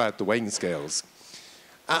just throw out the weighing scales.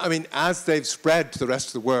 I mean, as they've spread to the rest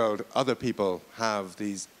of the world, other people have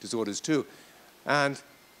these disorders too. And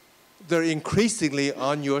they're increasingly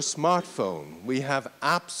on your smartphone. We have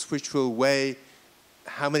apps which will weigh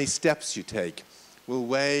how many steps you take, will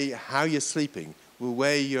weigh how you're sleeping, will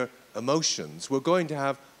weigh your emotions. We're going to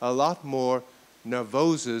have a lot more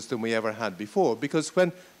nervosas than we ever had before, because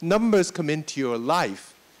when numbers come into your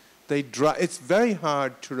life, it's very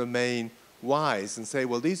hard to remain wise and say,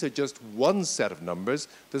 well, these are just one set of numbers.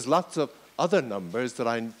 There's lots of other numbers that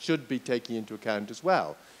I should be taking into account as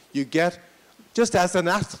well. You get, just as an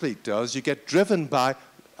athlete does, you get driven by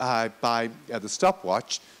the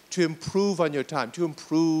stopwatch to improve on your time, to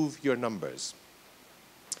improve your numbers.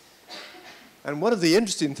 And one of the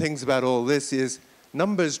interesting things about all this is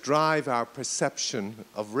numbers drive our perception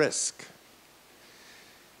of risk.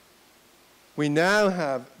 We now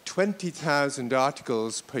have 20,000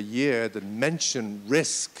 articles per year that mention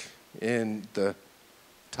risk in the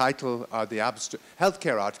title or the abstract,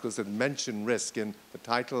 healthcare articles that mention risk in the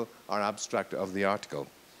title or abstract of the article.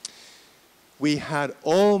 We had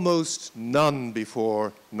almost none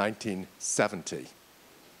before 1970.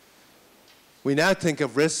 We now think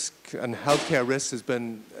of risk and healthcare risk as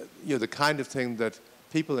been the kind of thing that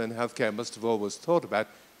people in healthcare must have always thought about.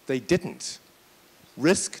 They didn't.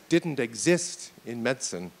 Risk didn't exist in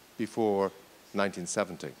medicine before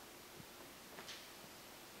 1970.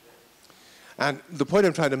 And the point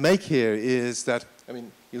I'm trying to make here is that, I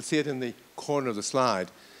mean, you'll see it in the corner of the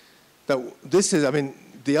slide, that this is, I mean,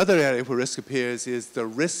 the other area where risk appears is the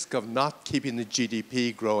risk of not keeping the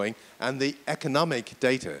GDP growing and the economic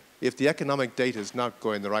data. If the economic data is not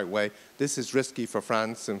going the right way, this is risky for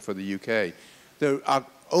France and for the UK. There are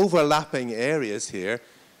overlapping areas here,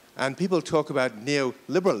 and people talk about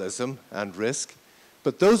neoliberalism and risk,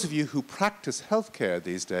 but those of you who practice healthcare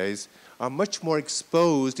these days are much more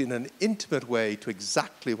exposed in an intimate way to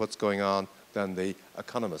exactly what's going on than the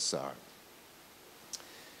economists are.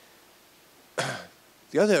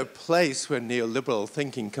 The other place where neoliberal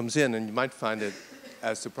thinking comes in, and you might find it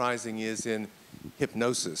as surprising, is in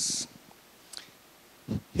hypnosis.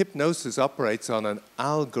 Hypnosis operates on an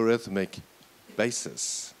algorithmic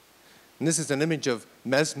basis. And this is an image of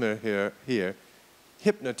Mesmer here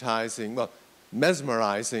hypnotizing, well,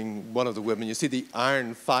 mesmerizing one of the women. You see the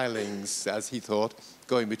iron filings, as he thought,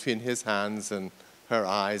 going between his hands and her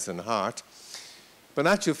eyes and heart. But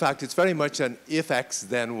in actual fact, it's very much an if X,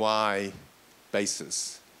 then Y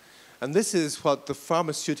basis. And this is what the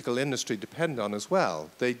pharmaceutical industry depend on as well.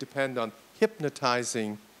 They depend on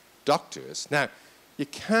hypnotizing doctors. Now, you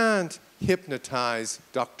can't hypnotize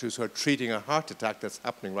doctors who are treating a heart attack that's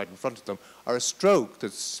happening right in front of them, or a stroke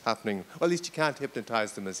that's happening, well, at least you can't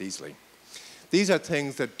hypnotize them as easily. These are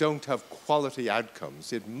things that don't have quality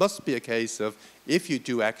outcomes. It must be a case of, if you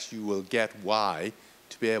do X, you will get Y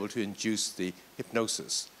to be able to induce the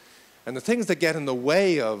hypnosis. And the things that get in the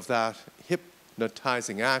way of that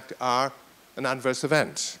hypnotizing act are an adverse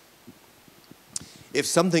event. If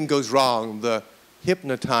something goes wrong, the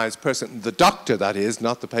hypnotized person, the doctor that is,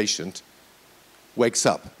 not the patient, wakes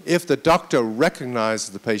up. If the doctor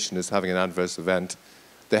recognizes the patient is having an adverse event,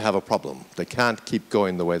 they have a problem. They can't keep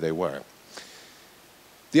going the way they were.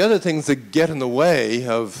 The other things that get in the way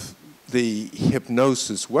of the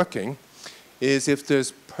hypnosis working is if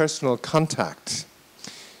there's personal contact.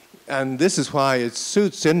 And this is why it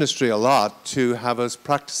suits industry a lot to have us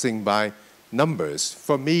practicing by numbers.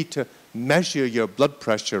 For me to measure your blood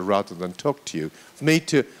pressure rather than talk to you. For me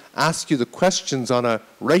to ask you the questions on a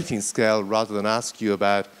rating scale rather than ask you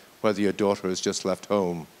about whether your daughter has just left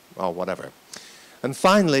home or whatever. And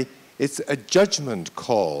finally, it's a judgment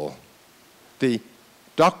call. The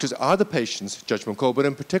doctors are the patient's judgment call, but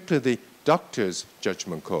in particular the doctor's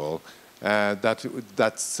judgment call.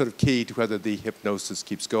 That's sort of key to whether the hypnosis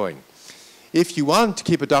keeps going. If you want to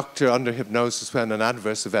keep a doctor under hypnosis when an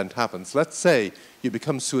adverse event happens, let's say you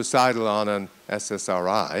become suicidal on an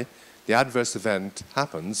SSRI, the adverse event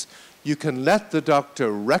happens, you can let the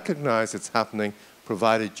doctor recognize it's happening,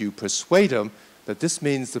 provided you persuade him that this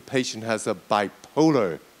means the patient has a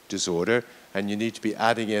bipolar disorder and you need to be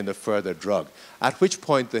adding in a further drug, at which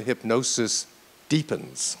point the hypnosis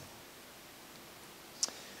deepens.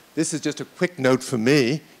 This is just a quick note for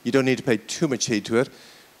me. You don't need to pay too much heed to it.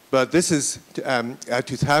 But this is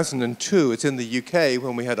 2002. It's in the UK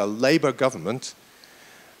when we had a Labour government.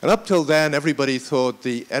 And up till then, everybody thought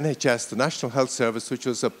the NHS, the National Health Service, which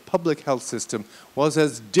was a public health system, was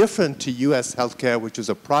as different to US healthcare, which was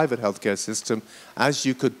a private healthcare system, as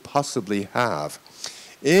you could possibly have.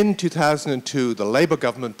 In 2002, the Labour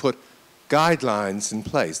government put guidelines in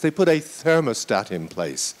place. They put a thermostat in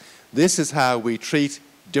place. This is how we treat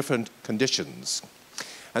different conditions.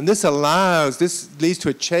 And this leads to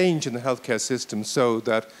a change in the healthcare system so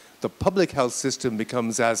that the public health system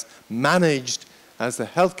becomes as managed as the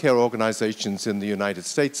healthcare organizations in the United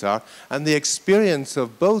States are, and the experience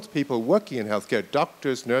of both people working in healthcare,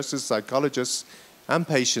 doctors, nurses, psychologists, and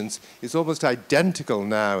patients, is almost identical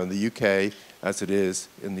now in the UK as it is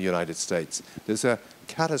in the United States. There's a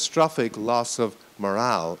catastrophic loss of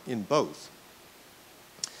morale in both.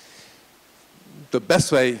 The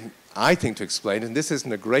best way, I think, to explain, and this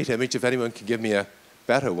isn't a great image, if anyone can give me a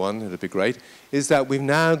better one, it'd be great, is that we've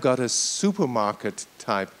now got a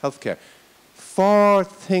supermarket-type healthcare for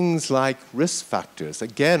things like risk factors.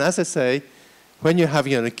 Again, as I say, when you're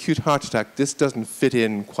having an acute heart attack, this doesn't fit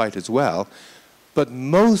in quite as well. But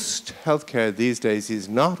most healthcare these days is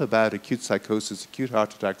not about acute psychosis, acute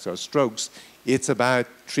heart attacks, or strokes. It's about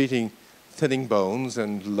treating thinning bones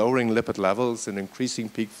and lowering lipid levels and increasing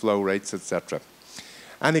peak flow rates, etc.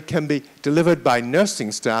 And it can be delivered by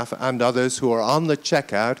nursing staff and others who are on the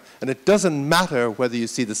checkout, and it doesn't matter whether you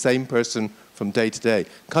see the same person from day to day.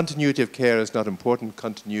 Continuity of care is not important.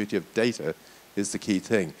 Continuity of data is the key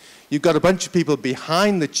thing. You've got a bunch of people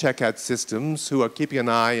behind the checkout systems who are keeping an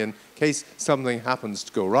eye in case something happens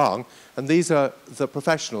to go wrong, and these are the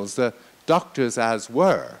professionals, the doctors as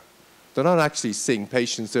were. They're not actually seeing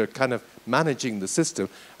patients, they're kind of managing the system,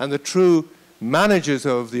 and the true managers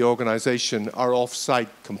of the organization are off-site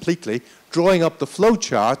completely, drawing up the flow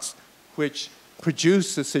charts which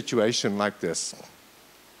produce a situation like this.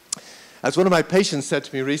 As one of my patients said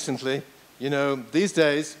to me recently, you know, these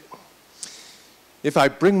days, if I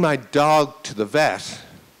bring my dog to the vet,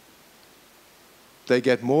 they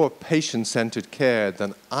get more patient-centered care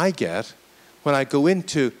than I get when I go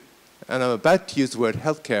into, and I'm about to use the word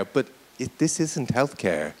healthcare, but this isn't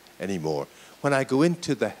healthcare anymore. When I go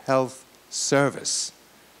into the health service,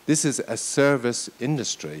 this is a service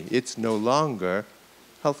industry. It's no longer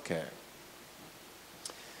healthcare.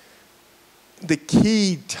 The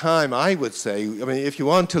key time, I would say, I mean, if you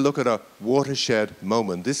want to look at a watershed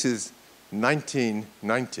moment, this is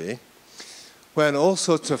 1990, when all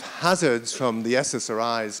sorts of hazards from the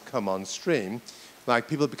SSRIs come on stream, like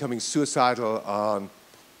people becoming suicidal on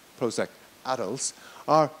Prozac adults,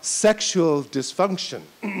 or sexual dysfunction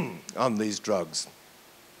on these drugs.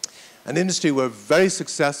 And industry were very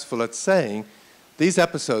successful at saying these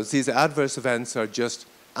episodes, these adverse events are just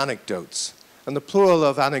anecdotes. And the plural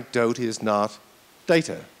of anecdote is not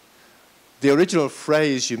data. The original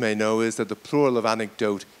phrase, you may know, is that the plural of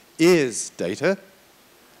anecdote is data,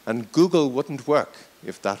 and Google wouldn't work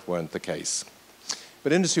if that weren't the case.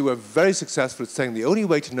 But industry were very successful at saying the only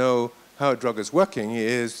way to know how a drug is working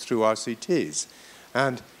is through RCTs.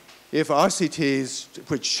 And if RCTs,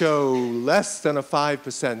 which show less than a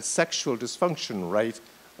 5% sexual dysfunction rate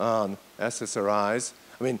on SSRIs,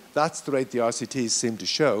 I mean, that's the rate the RCTs seem to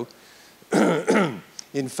show.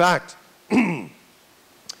 In fact,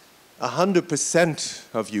 100%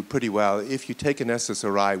 of you pretty well, if you take an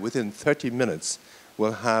SSRI, within 30 minutes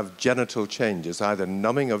will have genital changes, either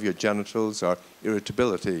numbing of your genitals or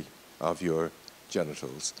irritability of your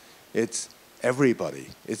genitals. It's everybody.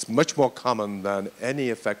 It's much more common than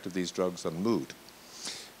any effect of these drugs on mood.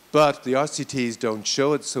 But the RCTs don't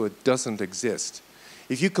show it, so it doesn't exist.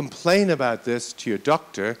 If you complain about this to your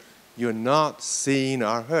doctor, you're not seen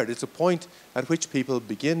or heard. It's a point at which people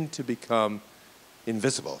begin to become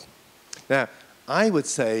invisible. Now, I would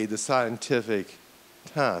say the scientific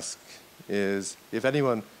task is, if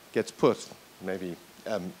anyone gets put, maybe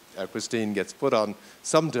Christine gets put on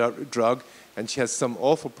some drug, and she has some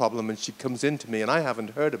awful problem, and she comes in to me, and I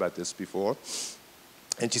haven't heard about this before,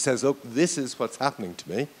 and she says, look, this is what's happening to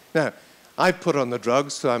me. Now, I put on the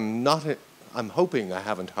drugs, so I'm hoping I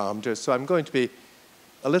haven't harmed her, so I'm going to be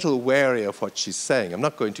a little wary of what she's saying. I'm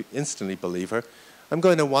not going to instantly believe her. I'm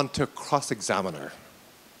going to want to cross-examine her.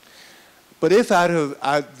 But if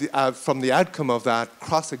from the outcome of that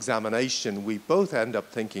cross-examination, we both end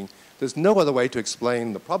up thinking there's no other way to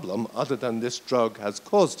explain the problem other than this drug has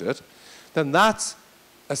caused it, then that's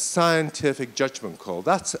a scientific judgment call.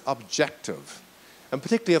 That's objective. And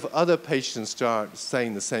particularly if other patients start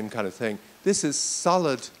saying the same kind of thing, this is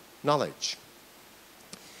solid knowledge.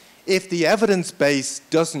 If the evidence base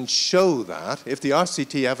doesn't show that, if the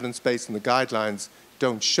RCT evidence base and the guidelines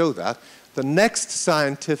don't show that, the next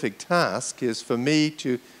scientific task is for me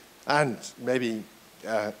to, and maybe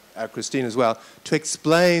Christine as well, to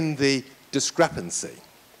explain the discrepancy.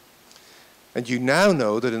 And you now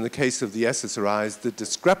know that in the case of the SSRIs, the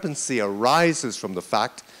discrepancy arises from the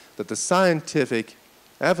fact that the scientific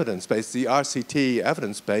evidence base, the RCT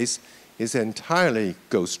evidence base, is entirely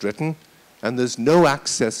ghost-written, and there's no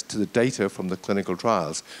access to the data from the clinical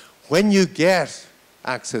trials. When you get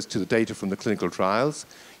access to the data from the clinical trials,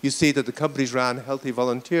 you see that the companies ran healthy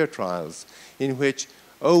volunteer trials in which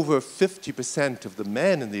over 50% of the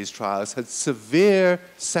men in these trials had severe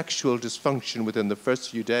sexual dysfunction within the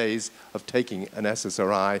first few days of taking an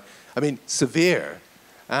SSRI. I mean, severe.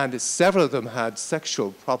 And several of them had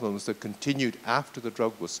sexual problems that continued after the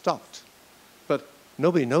drug was stopped. But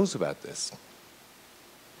nobody knows about this.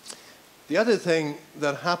 The other thing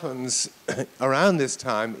that happens around this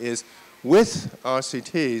time is with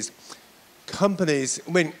RCTs, companies,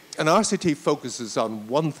 I mean, an RCT focuses on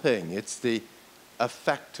one thing. It's the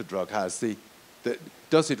effect a drug has,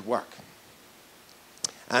 does it work?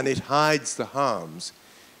 And it hides the harms.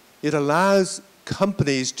 It allows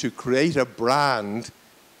companies to create a brand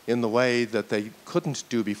in the way that they couldn't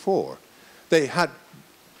do before. They had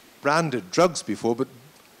branded drugs before, but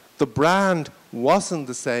the brand wasn't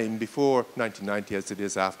the same before 1990 as it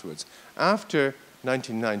is afterwards. After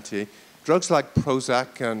 1990, drugs like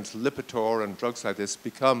Prozac and Lipitor and drugs like this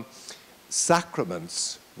become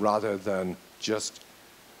sacraments rather than just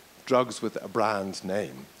drugs with a brand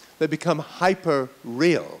name. They become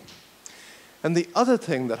hyper-real. And the other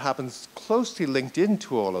thing that happens closely linked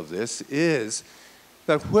into all of this is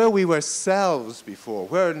that where we were selves before,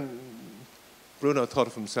 where Bruno thought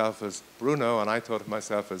of himself as Bruno and I thought of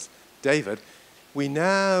myself as David, we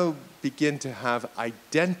now begin to have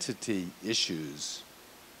identity issues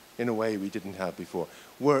in a way we didn't have before.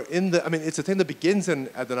 We're in the, I mean, it's a thing that begins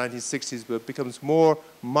at the 1960s, but becomes more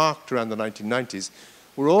marked around the 1990s.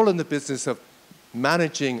 We're all in the business of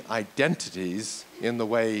managing identities in the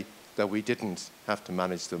way that we didn't have to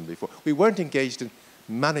manage them before. We weren't engaged in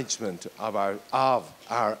management of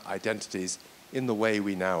our identities in the way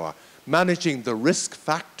we now are. Managing the risk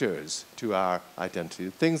factors to our identity,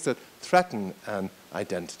 things that threaten an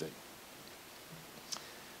identity.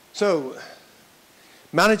 So,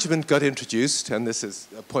 management got introduced, and this is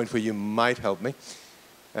a point where you might help me.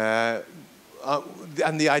 And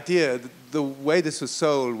the idea, the way this was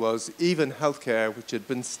sold was even healthcare, which had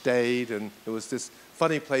been stayed, and it was this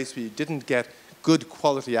funny place where you didn't get good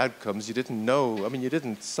quality outcomes. You didn't know, I mean, you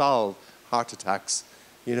didn't solve heart attacks,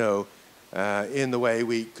 you know, in the way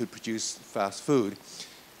we could produce fast food.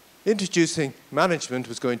 Introducing management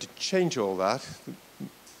was going to change all that.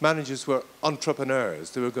 Managers were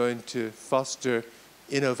entrepreneurs. They were going to foster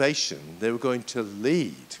innovation. They were going to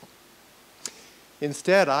lead.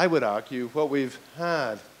 Instead, I would argue what we've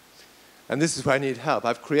had, and this is where I need help,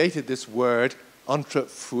 I've created this word,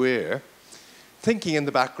 entrepreneur, thinking in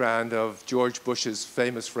the background of George Bush's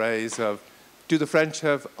famous phrase of, do the French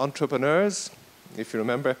have entrepreneurs? If you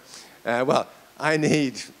remember. Well, I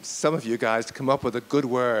need some of you guys to come up with a good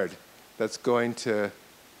word that's going to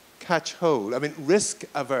catch hold. I mean, risk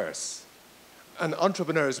averse. An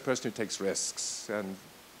entrepreneur is a person who takes risks.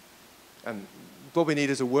 And what we need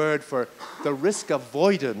is a word for the risk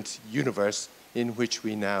avoidant universe in which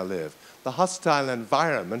we now live. The hostile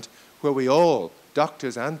environment where we all,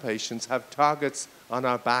 doctors and patients, have targets on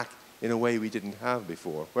our back in a way we didn't have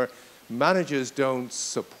before. Where managers don't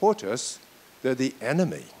support us, they're the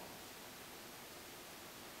enemy.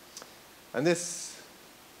 And this,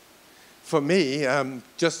 for me,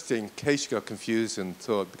 just in case you got confused and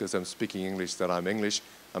thought because I'm speaking English that I'm English,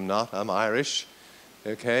 I'm not, I'm Irish,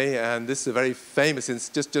 okay? And this is a very famous, it's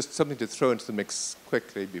just something to throw into the mix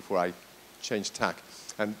quickly before I change tack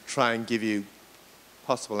and try and give you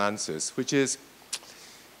possible answers, which is,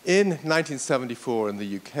 in 1974 in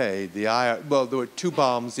the UK, well, there were 2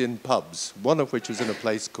 bombs in pubs, one of which was in a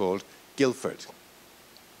place called Guildford.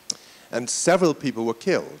 And several people were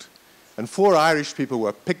killed. And 4 Irish people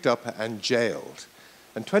were picked up and jailed.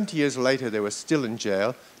 And 20 years later, they were still in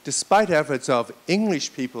jail, despite efforts of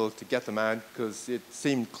English people to get them out because it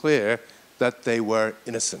seemed clear that they were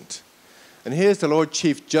innocent. And here's the Lord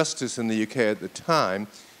Chief Justice in the UK at the time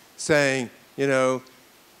saying, you know,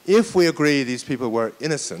 if we agree these people were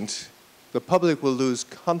innocent, the public will lose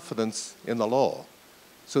confidence in the law.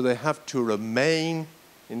 So they have to remain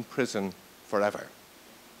in prison forever.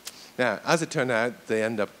 Now, as it turned out, they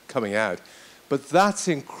end up coming out. But that's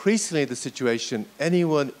increasingly the situation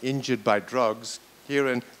anyone injured by drugs here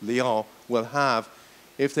in Lyon will have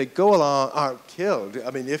if they go along, are killed.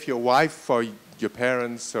 I mean, if your wife or your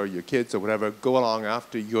parents or your kids or whatever go along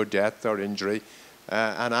after your death or injury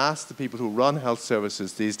and ask the people who run health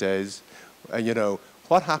services these days, you know,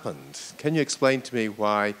 what happened? Can you explain to me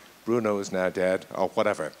why Bruno is now dead or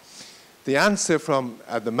whatever? The answer from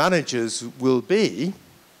the managers will be,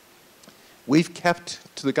 we've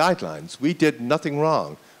kept to the guidelines. We did nothing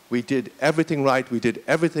wrong. We did everything right. We did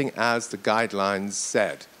everything as the guidelines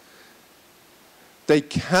said. They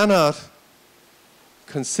cannot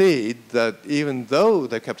concede that even though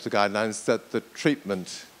they kept to the guidelines, that the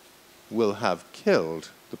treatment will have killed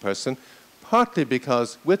the person, partly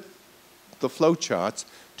because with the flow charts,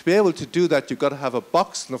 to be able to do that, you've got to have a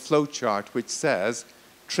box in the flow chart which says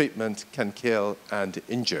treatment can kill and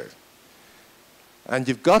injure. And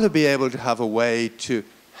you've got to be able to have a way to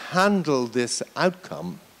handle this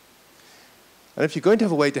outcome. And if you're going to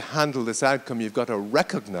have a way to handle this outcome, you've got to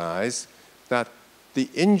recognize that the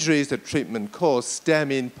injuries that treatment cause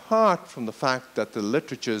stem in part from the fact that the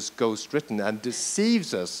literature's ghost-written and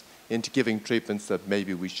deceives us into giving treatments that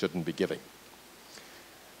maybe we shouldn't be giving.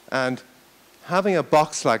 And having a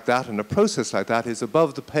box like that and a process like that is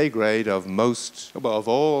above the pay grade of most, well, of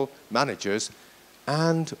all managers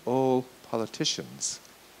and all politicians.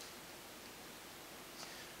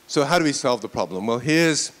 So how do we solve the problem? Well,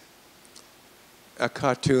 here's a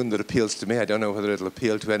cartoon that appeals to me. I don't know whether it'll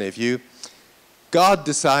appeal to any of you. God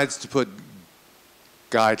decides to put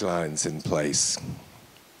guidelines in place.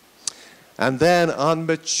 And then on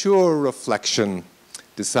mature reflection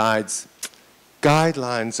decides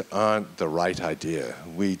guidelines aren't the right idea.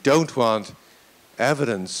 We don't want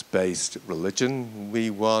evidence-based religion. We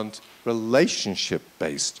want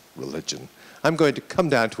relationship-based religion. I'm going to come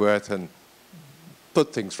down to earth and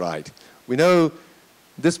put things right. We know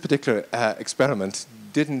this particular experiment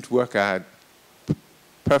didn't work out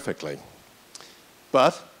perfectly.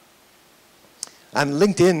 But, and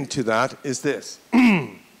linked into that is this.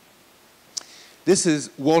 This is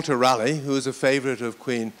Walter Raleigh, who is a favorite of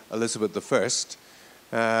Queen Elizabeth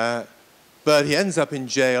I, but he ends up in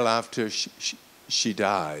jail after she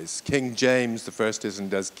dies. King James I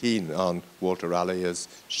isn't as keen on Walter Raleigh as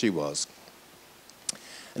she was.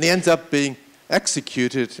 And he ends up being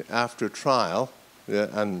executed after a trial,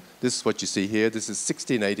 and this is what you see here. This is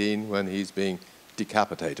 1618 when he's being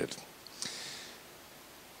decapitated.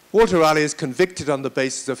 Walter Raleigh is convicted on the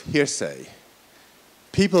basis of hearsay.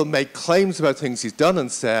 People make claims about things he's done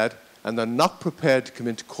and said, and they're not prepared to come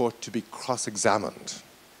into court to be cross-examined.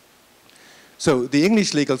 So the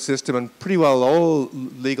English legal system, and pretty well all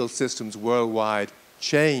legal systems worldwide,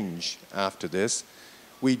 change after this.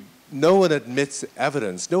 No one admits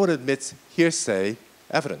evidence. No one admits hearsay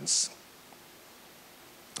evidence.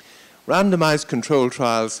 Randomized controlled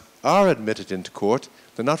trials are admitted into court.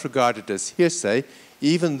 They're not regarded as hearsay,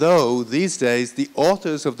 even though these days the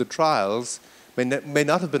authors of the trials may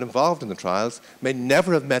not have been involved in the trials, may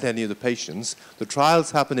never have met any of the patients. The trials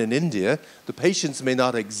happen in India. The patients may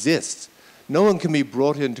not exist. No one can be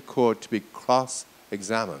brought into court to be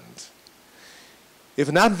cross-examined. If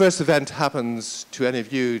an adverse event happens to any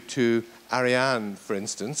of you, to Ariane, for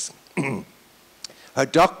instance, her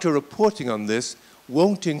doctor reporting on this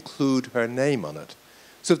won't include her name on it.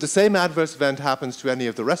 So if the same adverse event happens to any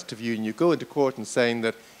of the rest of you and you go into court and saying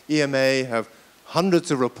that EMA have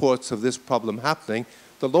hundreds of reports of this problem happening,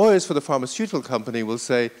 the lawyers for the pharmaceutical company will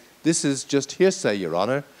say, this is just hearsay, Your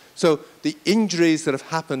Honor. So the injuries that have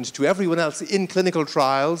happened to everyone else in clinical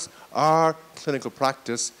trials or clinical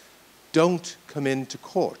practice don't come into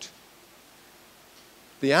court.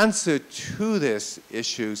 The answer to this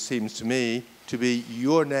issue seems to me to be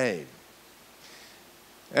your name.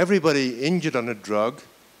 Everybody injured on a drug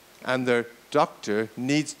and their doctor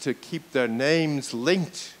needs to keep their names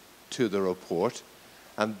linked to the report,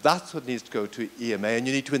 and that's what needs to go to EMA, and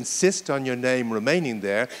you need to insist on your name remaining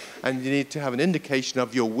there, and you need to have an indication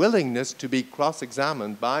of your willingness to be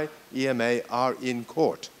cross-examined by EMA or in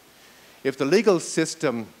court. If the legal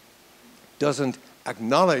system doesn't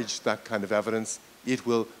acknowledge that kind of evidence, it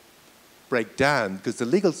will break down, because the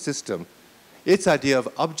legal system, its idea of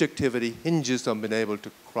objectivity hinges on being able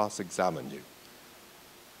to cross-examine you.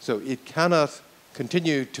 So it cannot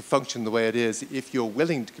continue to function the way it is if you're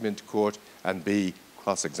willing to come into court and be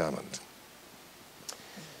cross-examined.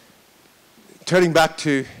 Turning back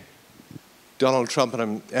to Donald Trump, and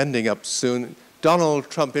I'm ending up soon, Donald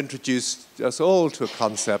Trump introduced us all to a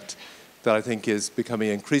concept that I think is becoming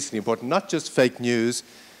increasingly important, not just fake news,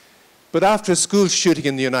 but after a school shooting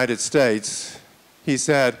in the United States, he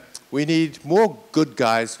said, we need more good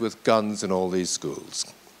guys with guns in all these schools.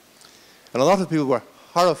 And a lot of people were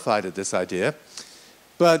horrified at this idea.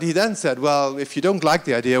 But he then said, well, if you don't like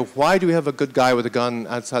the idea, why do we have a good guy with a gun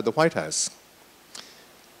outside the White House?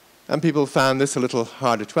 And people found this a little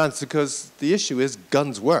harder to answer because the issue is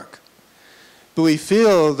guns work. But we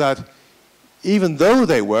feel that even though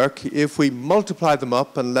they work, if we multiply them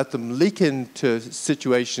up and let them leak into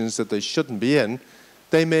situations that they shouldn't be in,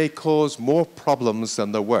 they may cause more problems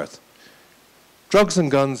than they're worth. Drugs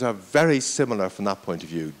and guns are very similar from that point of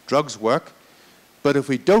view. Drugs work, but if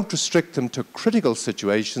we don't restrict them to critical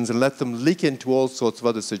situations and let them leak into all sorts of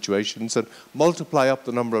other situations and multiply up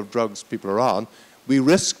the number of drugs people are on, we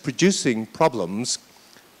risk producing problems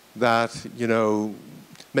that, you know,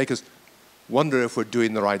 make us wonder if we're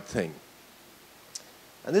doing the right thing.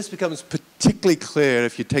 And this becomes particularly clear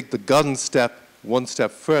if you take the gun step one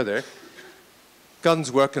step further.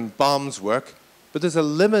 Guns work and bombs work, but there's a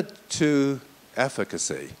limit to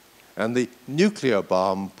efficacy. And the nuclear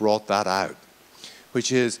bomb brought that out,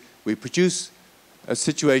 which is we produce a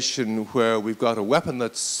situation where we've got a weapon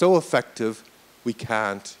that's so effective we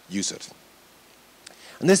can't use it.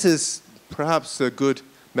 And this is perhaps a good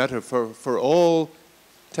metaphor for all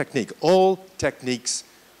technique. All techniques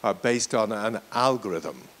are based on an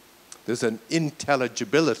algorithm. There's an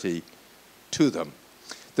intelligibility to them.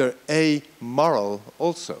 They're amoral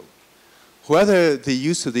also. Whether the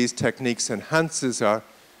use of these techniques enhances or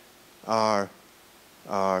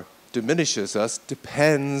diminishes us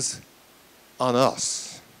depends on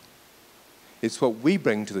us. It's what we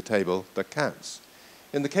bring to the table that counts.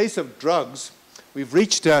 In the case of drugs, we've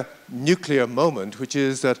reached a nuclear moment, which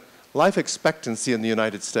is that life expectancy in the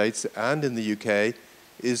United States and in the UK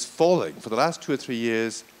is falling. For the last 2 or 3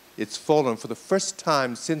 years, it's fallen for the first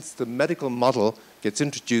time since the medical model gets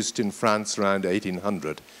introduced in France around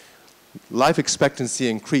 1800. Life expectancy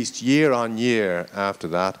increased year on year after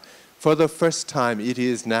that. For the first time, it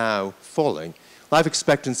is now falling. Life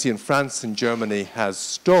expectancy in France and Germany has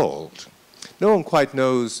stalled. No one quite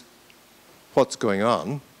knows what's going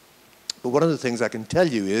on. But one of the things I can tell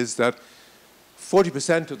you is that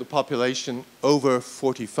 40% of the population over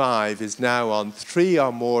 45 is now on 3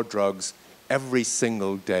 or more drugs every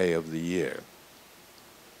single day of the year.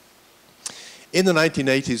 In the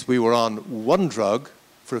 1980s, we were on one drug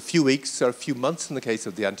for a few weeks or a few months in the case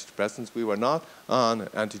of the antidepressants. We were not on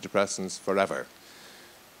antidepressants forever.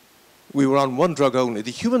 We were on one drug only.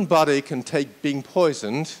 The human body can take being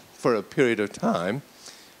poisoned for a period of time,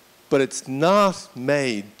 but it's not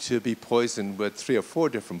made to be poisoned with 3 or 4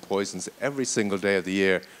 different poisons every single day of the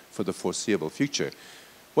year for the foreseeable future.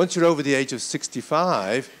 Once you're over the age of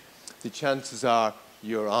 65, the chances are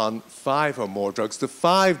you're on 5 or more drugs. The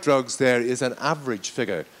 5 drugs there is an average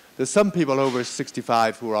figure. There's some people over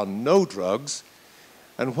 65 who are on no drugs,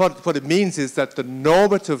 and what it means is that the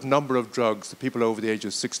normative number of drugs that people over the age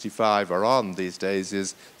of 65 are on these days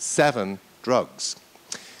is 7 drugs.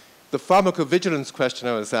 The pharmacovigilance question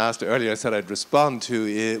I was asked earlier, I said I'd respond to,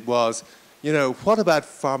 it was, you know, what about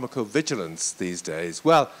pharmacovigilance these days?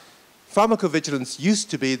 Well, pharmacovigilance used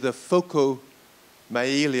to be the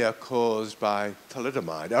phocomyelia caused by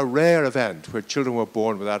thalidomide, a rare event where children were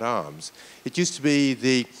born without arms. It used to be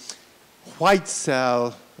the white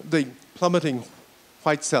cell, the plummeting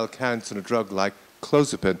white cell counts in a drug like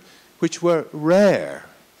clozapine, which were rare.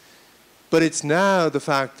 But it's now the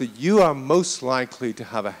fact that you are most likely to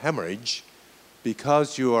have a hemorrhage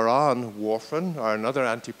because you are on warfarin or another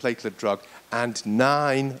antiplatelet drug and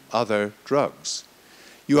 9 other drugs.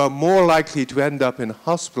 You are more likely to end up in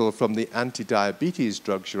hospital from the anti-diabetes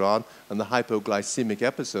drugs you're on and the hypoglycemic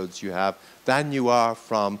episodes you have than you are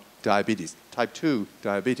from diabetes, type 2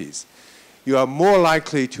 diabetes. You are more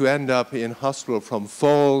likely to end up in hospital from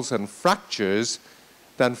falls and fractures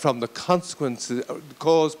than from the consequences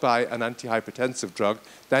caused by an antihypertensive drug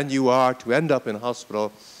than you are to end up in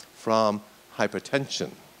hospital from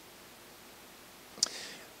hypertension.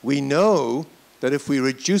 We know that if we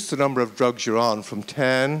reduce the number of drugs you're on from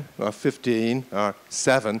 10 or 15 or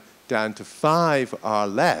 7 down to 5 or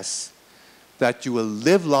less, that you will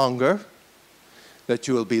live longer, that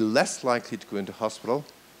you will be less likely to go into hospital,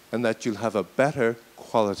 and that you'll have a better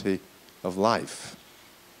quality of life.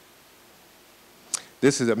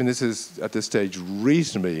 This is at this stage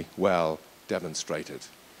reasonably well demonstrated.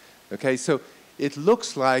 Okay, so it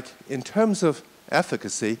looks like in terms of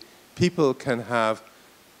efficacy, people can have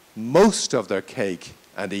most of their cake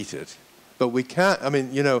and eat it. But we can't,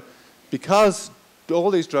 because all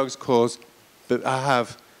these drugs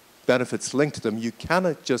have benefits linked to them, you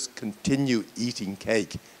cannot just continue eating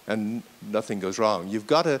cake and nothing goes wrong. You've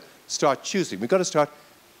got to start choosing. We've got to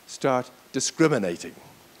start discriminating.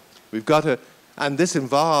 We've got to, and this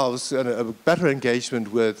involves a better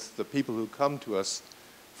engagement with the people who come to us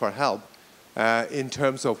for help in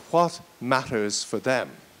terms of what matters for them.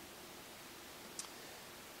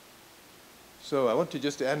 So I want to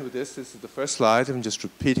just end with this. This is the first slide. I'm just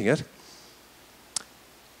repeating it.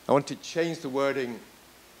 I want to change the wording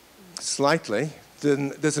slightly.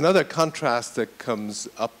 Then there's another contrast that comes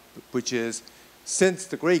up, which is since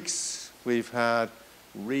the Greeks, we've had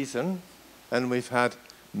reason and we've had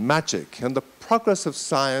magic. And the progress of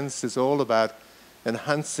science is all about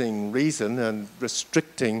enhancing reason and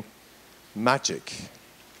restricting magic.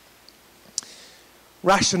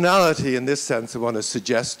 Rationality, in this sense, I want to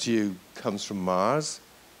suggest to you, comes from Mars,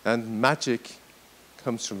 and magic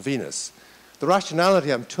comes from Venus. The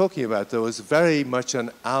rationality I'm talking about, though, is very much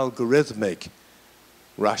an algorithmic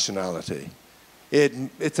rationality.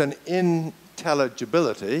 It's an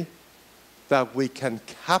intelligibility that we can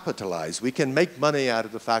capitalize. We can make money out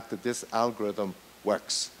of the fact that this algorithm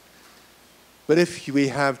works. But if we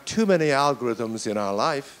have too many algorithms in our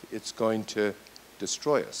life, it's going to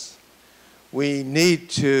destroy us. We need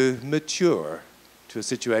to mature to a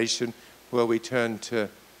situation where we turn to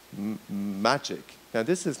magic. Now,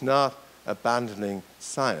 this is not abandoning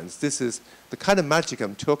science. This is the kind of magic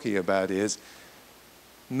I'm talking about is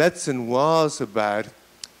medicine was about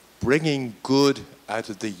bringing good out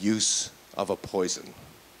of the use of a poison.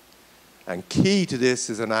 And key to this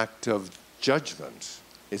is an act of judgment.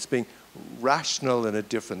 It's being rational in a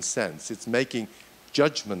different sense. It's making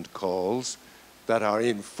judgment calls that are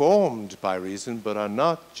informed by reason but are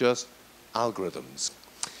not just algorithms.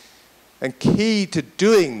 And key to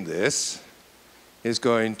doing this is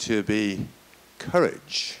going to be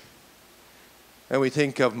courage. And we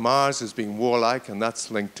think of Mars as being warlike, and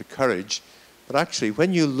that's linked to courage. But actually,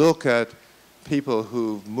 when you look at people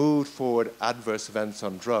who've moved forward adverse events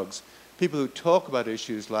on drugs, people who talk about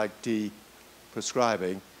issues like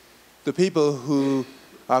de-prescribing, the people who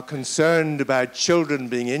are concerned about children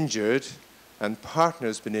being injured and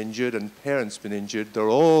partners being injured and parents being injured, they're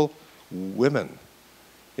all women.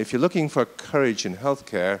 If you're looking for courage in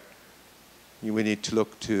healthcare, we need to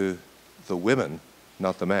look to the women,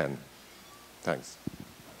 not the men. Thanks.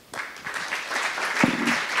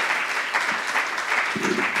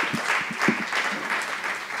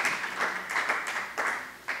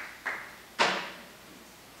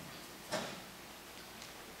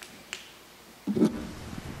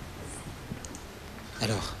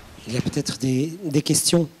 Alors, il y a peut-être des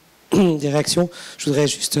questions, des réactions. Je voudrais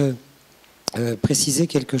juste préciser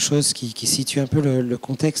quelque chose qui situe un peu le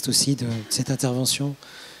contexte aussi de cette intervention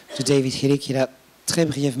de David Healy, qu'il a très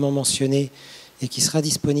brièvement mentionné et qui sera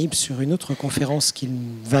disponible sur une autre conférence qu'il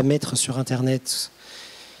va mettre sur Internet,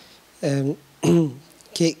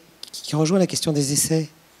 qui rejoint la question des essais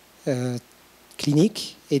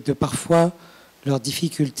cliniques et de parfois leur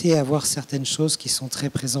difficulté à voir certaines choses qui sont très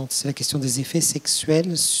présentes. C'est la question des effets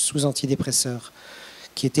sexuels sous antidépresseurs,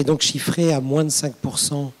 qui étaient donc chiffrés à moins de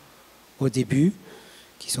 5% au début,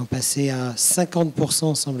 qui sont passés à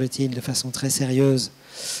 50%, semble-t-il, de façon très sérieuse,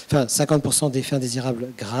 enfin 50% d'effets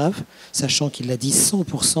indésirables graves, sachant qu'il l'a dit,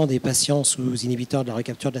 100% des patients sous inhibiteurs de la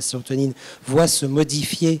recapture de la sérotonine voient se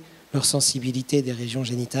modifier leur sensibilité des régions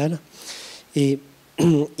génitales. Et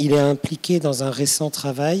il est impliqué dans un récent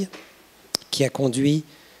travail qui a conduit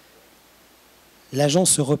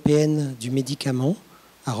l'Agence européenne du médicament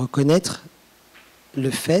à reconnaître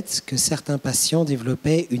le fait que certains patients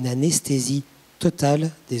développaient une anesthésie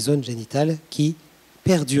totale des zones génitales qui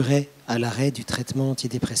perdurait à l'arrêt du traitement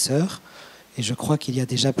antidépresseur. Et je crois qu'il y a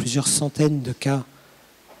déjà plusieurs centaines de cas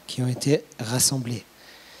qui ont été rassemblés.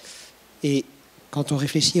 Et quand on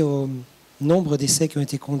réfléchit au nombre d'essais qui ont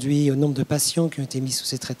été conduits, au nombre de patients qui ont été mis sous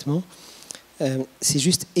ces traitements, c'est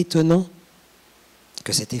juste étonnant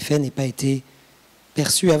que cet effet n'ait pas été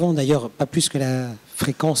perçu avant, d'ailleurs, pas plus que la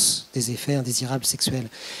fréquence des effets indésirables sexuels.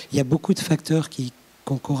 Il y a beaucoup de facteurs qui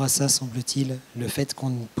concourent à ça, semble-t-il. Le fait qu'on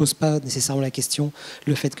ne pose pas nécessairement la question,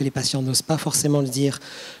 le fait que les patients n'osent pas forcément le dire,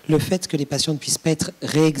 le fait que les patients ne puissent pas être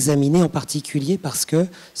réexaminés en particulier parce que,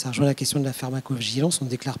 ça rejoint la question de la pharmacovigilance, on ne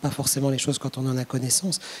déclare pas forcément les choses quand on en a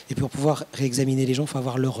connaissance. Et pour pouvoir réexaminer les gens, il faut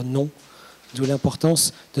avoir leur nom. D'où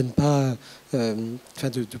l'importance de ne pas,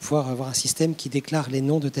 de pouvoir avoir un système qui déclare les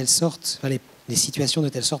noms de telle sorte, les situations de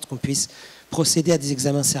telle sorte qu'on puisse procéder à des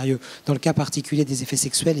examens sérieux. Dans le cas particulier des effets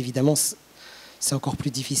sexuels, évidemment, c'est encore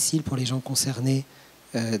plus difficile pour les gens concernés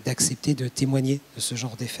d'accepter de témoigner de ce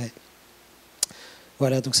genre d'effets.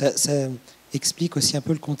 Voilà, donc explique aussi un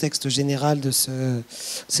peu le contexte général de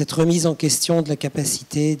cette remise en question de la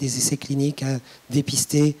capacité des essais cliniques à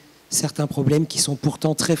dépister certains problèmes qui sont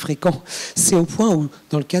pourtant très fréquents. C'est au point où,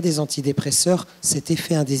 dans le cas des antidépresseurs, cet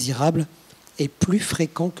effet indésirable est plus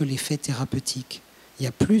fréquent que l'effet thérapeutique. Il y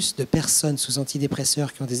a plus de personnes sous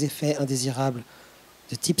antidépresseurs qui ont des effets indésirables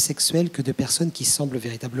de type sexuel que de personnes qui semblent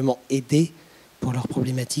véritablement aider pour leurs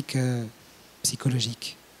problématiques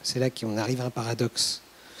psychologiques. C'est là qu'on arrive à un paradoxe.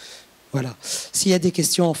 Voilà. S'il y a des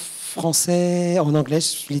questions en français, en anglais,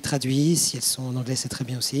 je les traduis. Si elles sont en anglais, c'est très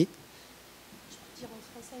bien aussi. Je peux dire en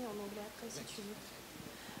français et en anglais après, si tu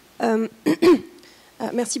veux.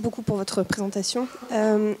 Merci beaucoup pour votre présentation.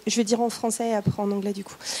 Je vais dire en français et après en anglais du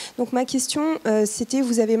coup. Donc ma question, c'était,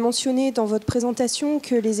 vous avez mentionné dans votre présentation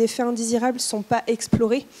que les effets indésirables ne sont pas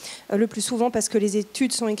explorés, le plus souvent parce que les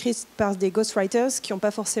études sont écrites par des ghostwriters qui n'ont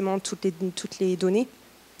pas forcément toutes les données.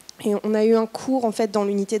 Et on a eu un cours en fait dans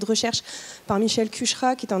l'unité de recherche par Michel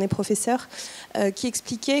Cuchera, qui est un des professeurs, qui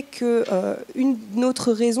expliquait qu'une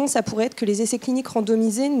autre raison, ça pourrait être que les essais cliniques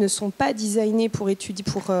randomisés ne sont pas designés pour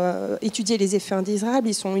étudier les effets indésirables,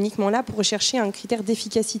 ils sont uniquement là pour rechercher un critère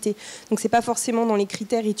d'efficacité. Donc c'est pas forcément dans les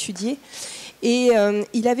critères étudiés. Et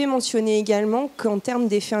il avait mentionné également qu'en termes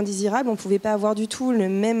d'effets indésirables, on ne pouvait pas avoir du tout le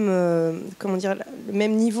même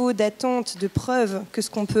niveau d'attente, de preuve,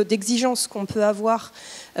 d'exigence qu'on peut avoir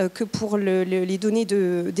que pour les données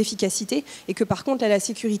d'efficacité, et que par contre, là, la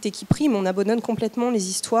sécurité qui prime, on abandonne complètement les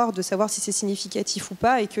histoires de savoir si c'est significatif ou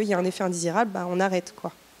pas, et qu'il y a un effet indésirable, on arrête,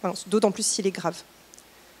 quoi. Enfin, d'autant plus s'il est grave.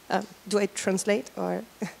 Do I translate? Or...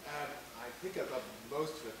 I think I've got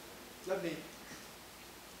most of it. Let me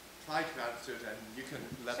try to answer it, and you can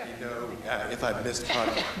let me know if I've missed part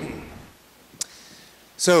of it.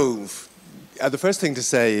 So, the first thing to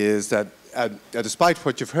say is that, despite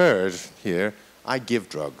what you've heard here, I give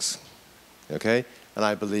drugs, okay? And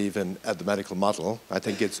I believe in the medical model. I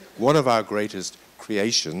think it's one of our greatest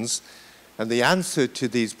creations. And the answer to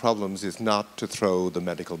these problems is not to throw the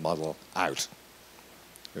medical model out,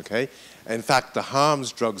 okay? In fact, the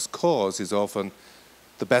harms drugs cause is often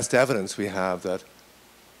the best evidence we have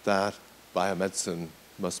that biomedicine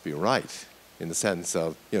must be right, in the sense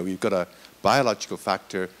of, we've got a biological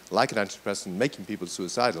factor, like an antidepressant, making people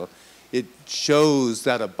suicidal. It shows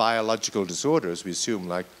that a biological disorder, as we assume,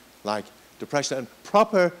 like depression, and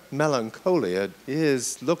proper melancholia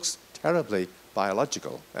looks terribly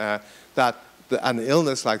biological. That an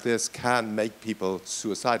illness like this can make people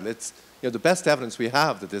suicidal. It's, the best evidence we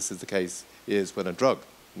have that this is the case is when a drug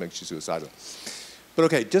makes you suicidal. But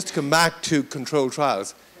okay, just to come back to controlled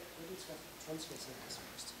trials.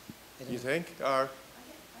 You think? Or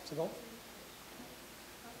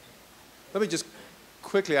let me just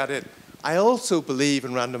quickly add in. I also believe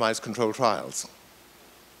in randomized controlled trials.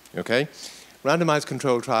 Okay? Randomized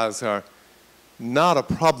controlled trials are not a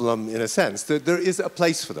problem in a sense. There is a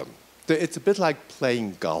place for them. It's a bit like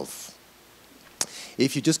playing golf.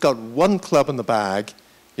 If you just got one club in the bag,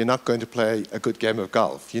 you're not going to play a good game of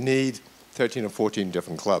golf. You need 13 or 14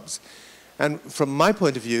 different clubs. And from my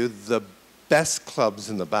point of view, the best clubs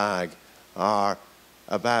in the bag are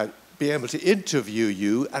about being able to interview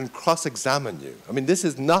you and cross-examine you. I mean, this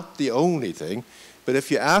is not the only thing, but if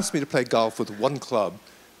you ask me to play golf with one club,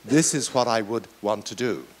 this is what I would want to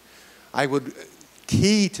do.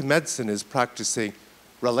 Key to medicine is practicing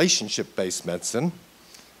relationship-based medicine,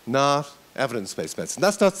 not evidence-based medicine.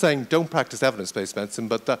 That's not saying don't practice evidence-based medicine,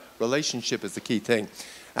 but the relationship is the key thing.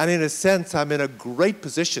 And in a sense, I'm in a great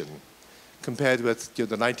position compared with the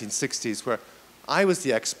 1960s, where I was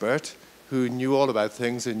the expert who knew all about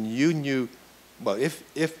things, and you knew, well, if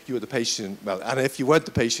you were the patient, well, and if you weren't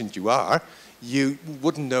the patient you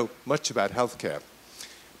wouldn't know much about healthcare.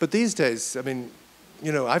 But these days, I mean,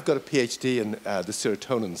 I've got a PhD in the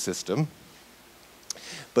serotonin system,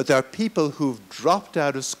 but there are people who've dropped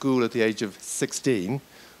out of school at the age of 16,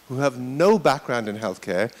 who have no background in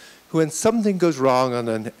healthcare, who, when something goes wrong on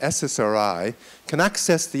an SSRI, can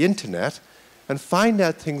access the internet and find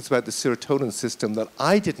out things about the serotonin system that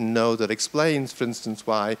I didn't know, that explains, for instance,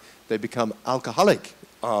 why they become alcoholic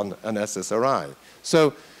on an SSRI.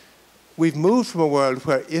 So we've moved from a world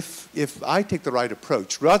where if I take the right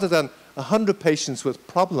approach, rather than 100 patients with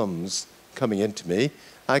problems coming into me,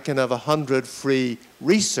 I can have 100 free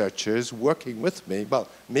researchers working with me, well,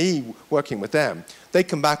 me working with them. They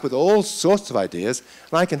come back with all sorts of ideas,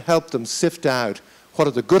 and I can help them sift out what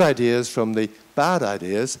are the good ideas from the bad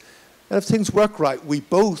ideas. And if things work right, we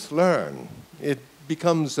both learn. It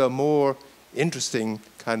becomes a more interesting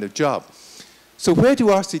kind of job. So where do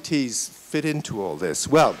RCTs fit into all this?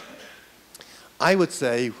 Well, I would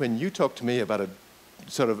say when you talk to me about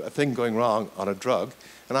sort of a thing going wrong on a drug,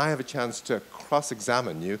 and I have a chance to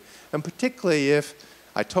cross-examine you, and particularly if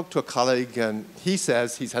I talk to a colleague and he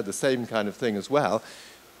says he's had the same kind of thing as well,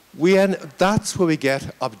 that's where we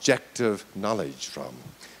get objective knowledge from.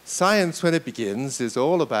 Science, when it begins, is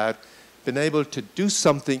all about being able to do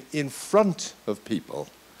something in front of people.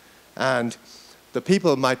 And the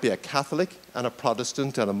people might be a Catholic and a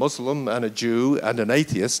Protestant and a Muslim and a Jew and an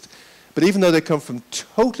atheist, but even though they come from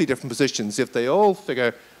totally different positions, if they all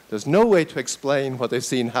figure there's no way to explain what they've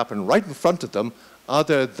seen happen right in front of them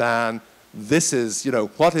other than this is,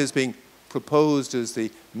 what is being proposed as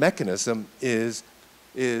the mechanism is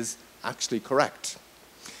actually correct.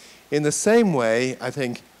 In the same way, I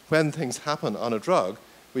think, when things happen on a drug,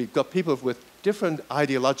 we've got people with different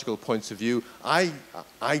ideological points of view. I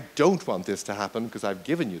don't want this to happen because I've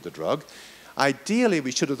given you the drug. Ideally,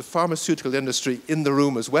 we should have the pharmaceutical industry in the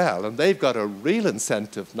room as well, and they've got a real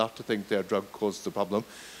incentive not to think their drug caused the problem.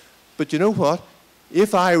 But you know what?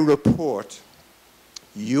 If I report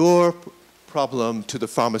your problem to the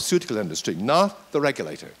pharmaceutical industry, not the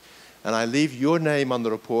regulator, and I leave your name on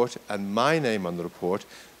the report and my name on the report,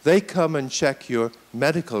 they come and check your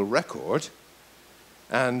medical record,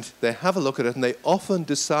 and they have a look at it, and they often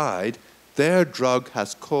decide their drug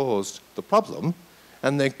has caused the problem,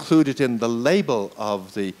 and they include it in the label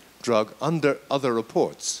of the drug under other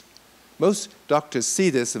reports. Most doctors see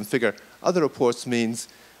this and figure other reports means,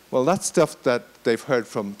 well, that's stuff that they've heard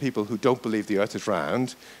from people who don't believe the earth is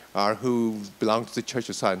round or who belong to the Church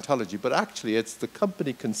of Scientology, but actually it's the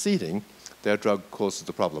company conceding their drug causes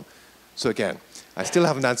the problem. So again, I still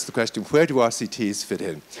haven't answered the question, where do RCTs fit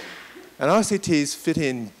in? And RCTs fit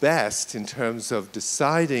in best in terms of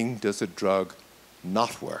deciding, does a drug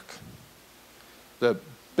not work? The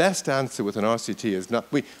best answer with an RCT is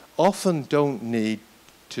not, we often don't need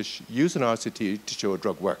to use an RCT to show a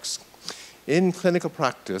drug works. In clinical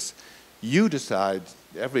practice, you decide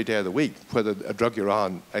every day of the week whether a drug you're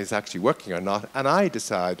on is actually working or not, and I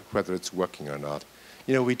decide whether it's working or not.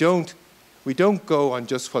 We don't go on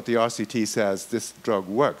just what the RCT says, this drug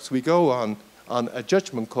works. We go on a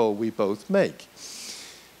judgment call we both make.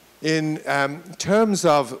 In terms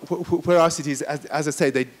of where RCTs, as I say,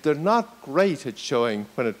 they're not great at showing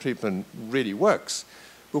when a treatment really works,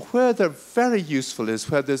 but where they're very useful is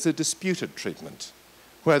where there's a disputed treatment,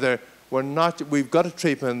 whether we've got a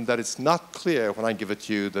treatment that it's not clear when I give it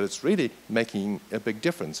to you that it's really making a big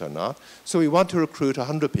difference or not. So we want to recruit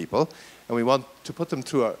 100 people, and we want to put them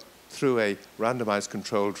through a randomized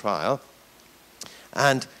controlled trial.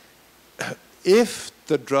 And if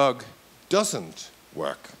the drug doesn't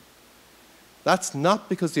work, that's not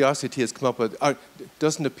because the RCT has come up with, or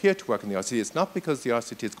doesn't appear to work in the RCT, it's not because the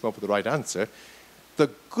RCT has come up with the right answer.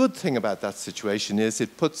 The good thing about that situation is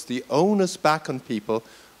it puts the onus back on people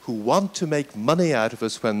who want to make money out of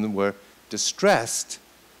us when we're distressed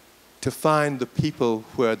to find the people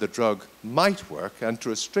where the drug might work and to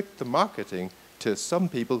restrict the marketing to some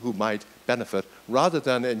people who might benefit rather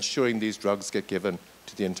than ensuring these drugs get given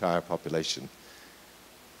to the entire population.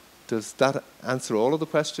 Does that answer all of the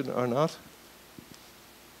question or not?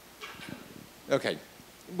 Okay.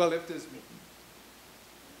 Well, if there's...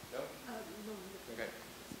 No? No. Okay.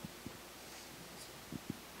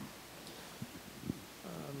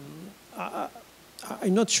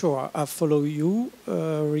 I'm not sure I follow you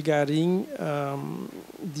regarding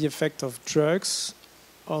the effect of drugs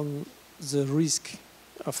on the risk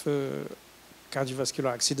of a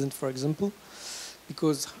cardiovascular accident, for example,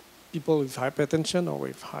 because people with hypertension or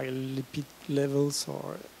with high lipid levels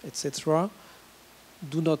or etc.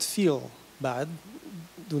 do not feel bad,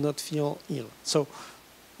 do not feel ill. So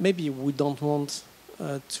maybe we don't want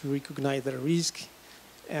to recognize the risk,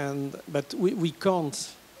 but we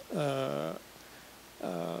can't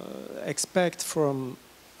expect from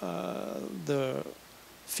the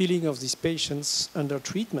feeling of these patients under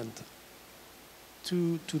treatment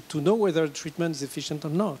to know whether treatment is efficient or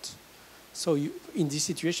not. So in this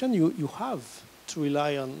situation, you have to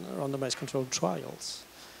rely on randomized controlled trials.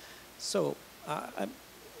 So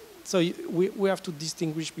we have to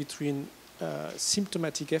distinguish between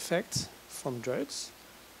symptomatic effects from drugs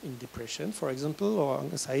in depression, for example, or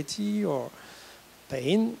anxiety or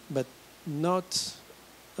pain, but not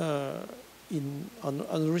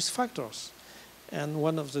on risk factors. And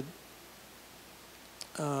one of the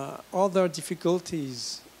other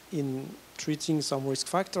difficulties in treating some risk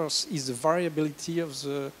factors is the variability of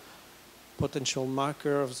the potential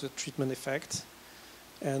marker of the treatment effect.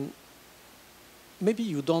 And maybe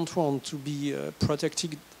you don't want to be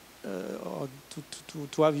protected or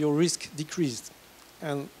to have your risk decreased.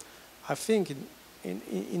 And I think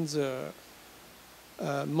in the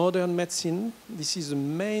modern medicine, this is the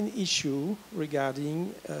main issue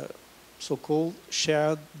regarding so-called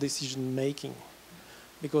shared decision-making.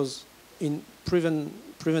 Because in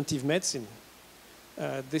preventive medicine,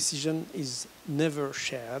 decision is never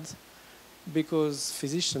shared because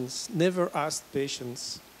physicians never ask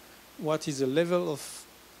patients what is the level of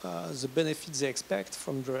the benefits they expect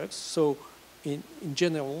from drugs. So in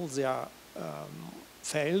general, they are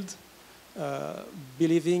failed,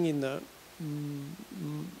 believing in a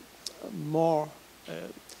more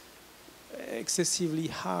excessively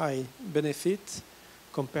high benefit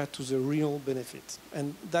compared to the real benefit.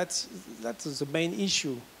 And that's the main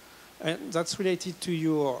issue. And that's related to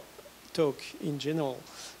your talk in general.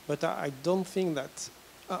 But I don't think that,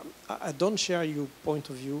 I don't share your point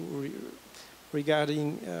of view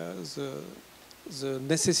regarding the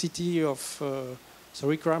necessity of the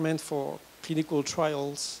requirement for clinical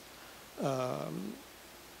trials.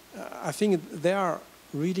 I think they are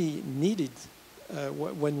really needed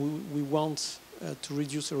when we want to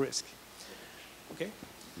reduce the risk. Okay?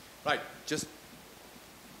 Right, just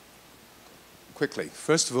quickly.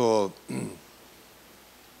 First of all,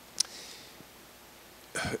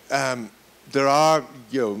 there are,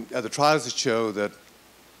 the trials that show that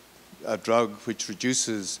a drug which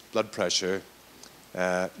reduces blood pressure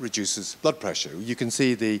reduces blood pressure. You can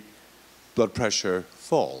see the blood pressure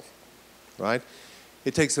fall, right?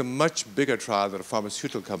 It takes a much bigger trial that a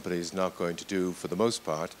pharmaceutical company is not going to do for the most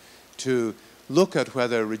part to look at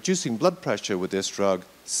whether reducing blood pressure with this drug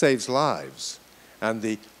saves lives. And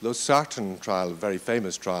the losartan trial, a very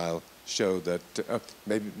famous trial, showed that,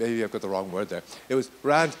 maybe I've got the wrong word there. It was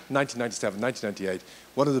around 1997, 1998,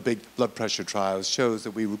 one of the big blood pressure trials shows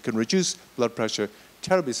that we can reduce blood pressure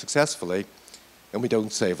terribly successfully and we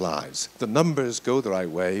don't save lives. The numbers go the right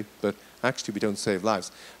way, but actually we don't save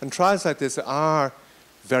lives. And trials like this are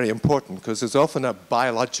very important because there's often a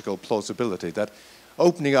biological plausibility that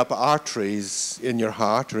opening up arteries in your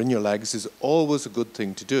heart or in your legs is always a good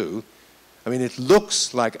thing to do. I mean, it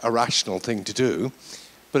looks like a rational thing to do,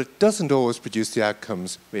 but it doesn't always produce the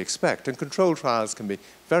outcomes we expect. And control trials can be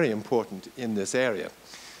very important in this area.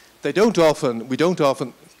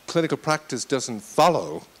 Clinical practice doesn't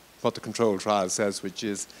follow what the control trial says, which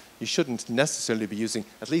is you shouldn't necessarily be using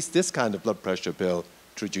at least this kind of blood pressure pill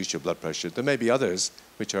to reduce your blood pressure. There may be others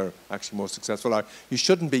which are actually more successful. You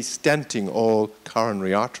shouldn't be stenting all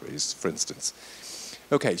coronary arteries, for instance.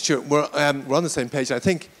 Okay, sure, we're on the same page. I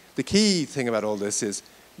think the key thing about all this is,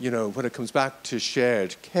 when it comes back to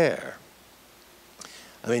shared care,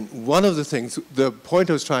 I mean, one of the things, the point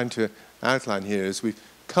I was trying to outline here is we've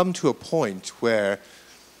come to a point where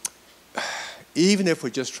even if we're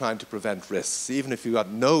just trying to prevent risks, even if you've got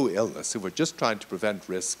no illness, if we're just trying to prevent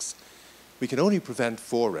risks, we can only prevent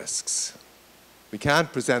 4 risks. We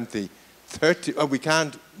can't prevent the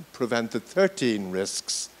 13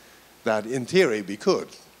 risks that, in theory, we could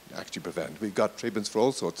actually prevent. We've got treatments for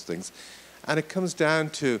all sorts of things. And it comes down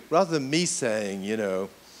to, rather than me saying,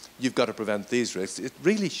 you've got to prevent these risks, it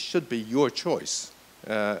really should be your choice.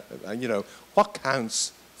 What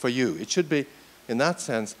counts for you? It should be, in that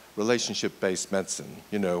sense, relationship-based medicine,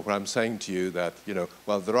 where I'm saying to you that,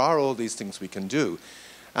 well, there are all these things we can do.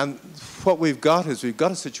 And what we've got is we've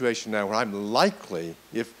got a situation now where I'm likely,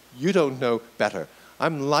 if you don't know better,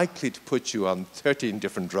 I'm likely to put you on 13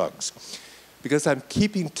 different drugs because I'm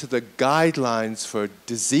keeping to the guidelines for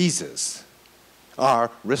diseases, are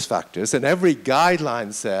risk factors, and every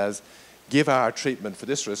guideline says, give our treatment for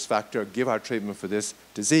this risk factor, give our treatment for this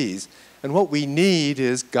disease. And what we need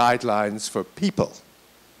is guidelines for people.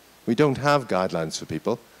 We don't have guidelines for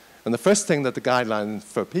people. And the first thing that the guideline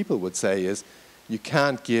for people would say is, you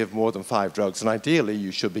can't give more than 5 drugs, and ideally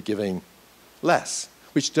you should be giving less,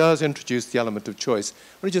 which does introduce the element of choice.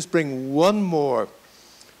 Let me just bring one more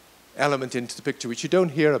element into the picture, which you don't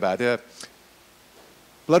hear about. A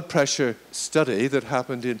blood pressure study that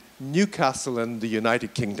happened in Newcastle in the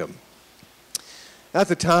United Kingdom. At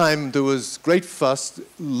the time, there was great fuss.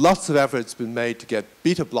 Lots of efforts been made to get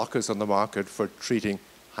beta blockers on the market for treating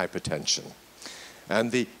hypertension.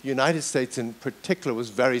 And the United States in particular was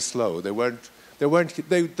very slow. They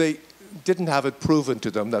didn't have it proven to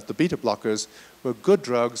them that the beta blockers were good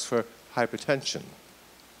drugs for hypertension.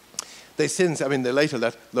 They later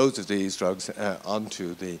let loads of these drugs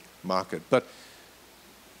onto the market. But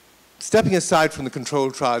stepping aside from the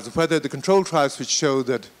controlled trials, whether the controlled trials which show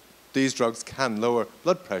that these drugs can lower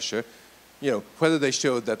blood pressure, whether they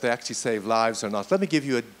showed that they actually save lives or not, let me give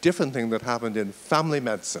you a different thing that happened in family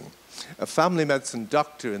medicine. A family medicine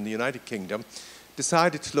doctor in the United Kingdom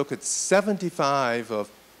decided to look at 75 of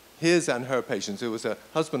his and her patients. It was a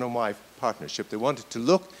husband and wife partnership. They wanted to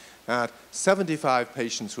look at 75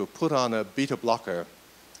 patients who were put on a beta blocker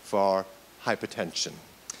for hypertension.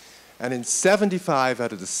 And in 75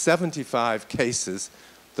 out of the 75 cases,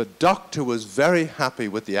 the doctor was very happy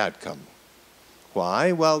with the outcome.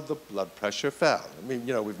 Why? Well, the blood pressure fell. I mean,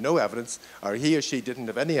 you know, we've no evidence, or he or she didn't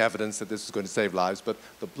have any evidence that this was going to save lives, but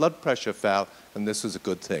the blood pressure fell, and this was a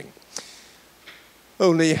good thing.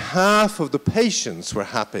 Only half of the patients were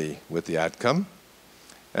happy with the outcome,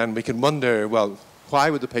 and we can wonder, well, why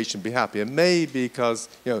would the patient be happy? It may be because,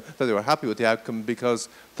 you know, that they were happy with the outcome because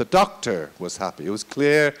the doctor was happy. It was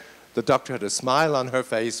clear the doctor had a smile on her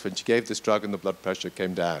face when she gave this drug and the blood pressure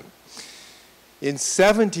came down. In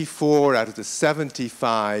 74 out of the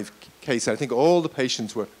 75 cases, I think all the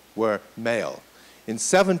patients were male. In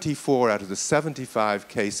 74 out of the 75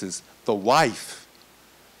 cases, the wife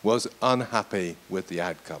was unhappy with the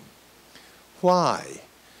outcome. Why?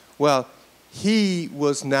 Well, he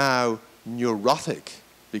was now neurotic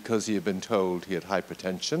because he had been told he had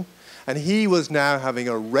hypertension, and he was now having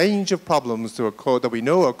a range of problems that we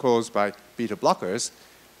know are caused by beta blockers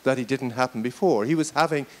that he didn't happen before. He was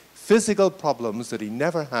having physical problems that he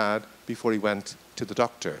never had before he went to the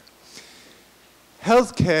doctor.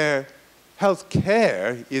 Healthcare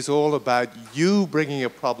is all about you bringing a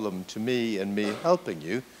problem to me and me helping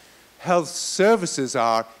you. Health services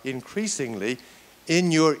are increasingly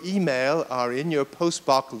in your email or in your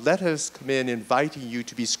postbox letters come in inviting you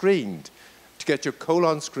to be screened, to get your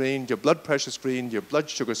colon screened, your blood pressure screened, your blood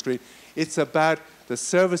sugar screened. It's about the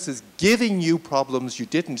services giving you problems you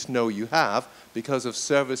didn't know you have because of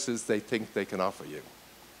services they think they can offer you,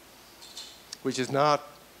 which is not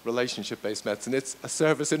relationship-based medicine. It's a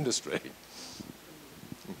service industry.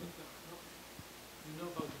 You know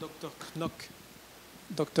about Dr. Knock?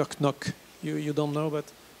 Dr. Knock. You don't know, but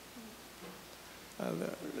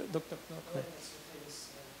Dr. Knock. No.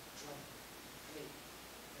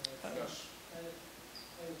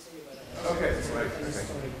 Okay.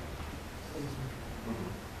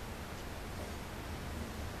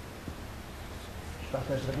 Je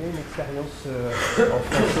partagerais bien une expérience en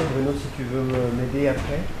français, Bruno, si tu veux m'aider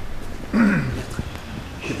après. Je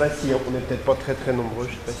ne sais pas si on n'est peut-être pas très nombreux,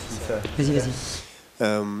 je ne sais pas si ça...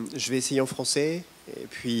 Vas-y. Je vais essayer en français, et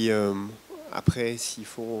puis après, s'il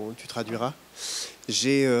faut, tu traduiras.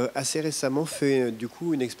 J'ai assez récemment fait du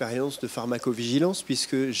coup une expérience de pharmacovigilance,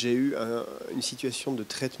 puisque j'ai eu une situation de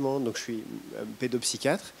traitement, donc je suis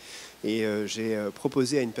pédopsychiatre, et j'ai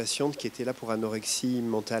proposé à une patiente qui était là pour anorexie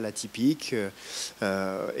mentale atypique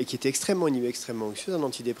et qui était extrêmement anxieuse un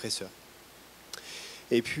antidépresseur.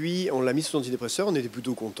 Et puis on l'a mis sous antidépresseur, on était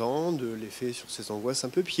plutôt content de l'effet sur ses angoisses un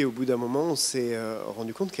peu, puis au bout d'un moment on s'est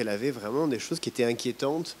rendu compte qu'elle avait vraiment des choses qui étaient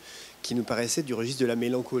inquiétantes, qui nous paraissaient du registre de la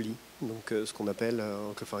mélancolie. Donc ce qu'on appelle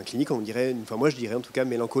en clinique, on dirait, enfin moi je dirais en tout cas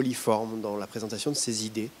mélancoliforme dans la présentation de ses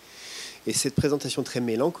idées. Et cette présentation très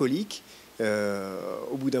mélancolique,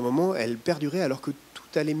 au bout d'un moment, elle perdurait alors que tout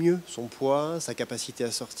allait mieux. Son poids, sa capacité à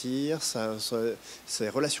sortir, ses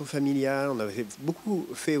relations familiales, on avait beaucoup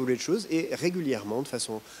fait évoluer de choses et régulièrement, de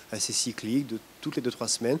façon assez cyclique, de toutes les 2-3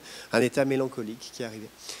 semaines, un état mélancolique qui arrivait.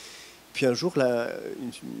 Puis un jour,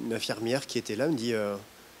 une infirmière qui était là me dit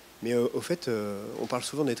mais au fait, on parle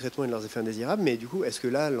souvent des traitements et de leurs effets indésirables, mais du coup, est-ce que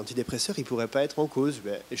là, l'antidépresseur, il ne pourrait pas être en cause?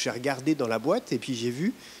 J'ai regardé dans la boîte et puis j'ai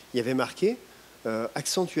vu, il y avait marqué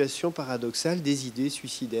accentuation paradoxale des idées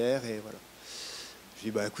suicidaires, et voilà. Je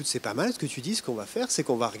dis, écoute, c'est pas mal ce que tu dis. Ce qu'on va faire, c'est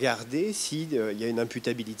qu'on va regarder s'il y a une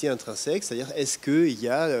imputabilité intrinsèque, c'est-à-dire est-ce que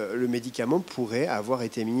le médicament pourrait avoir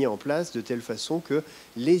été mis en place de telle façon que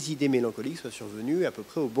les idées mélancoliques soient survenues à peu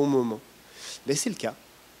près au bon moment. Mais c'est le cas.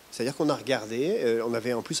 C'est-à-dire qu'on a regardé, on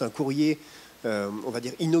avait en plus un courrier, on va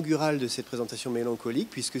dire, inaugural de cette présentation mélancolique,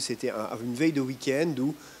 puisque c'était une veille de week-end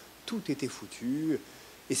où tout était foutu.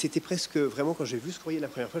 Et c'était presque, vraiment, quand j'ai vu ce courrier la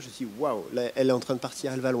première fois, je me suis dit, waouh, elle est en train de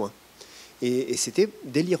partir, elle va loin. Et c'était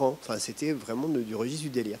délirant, enfin, c'était vraiment du registre du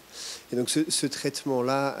délire. Et donc ce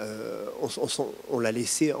traitement-là, on l'a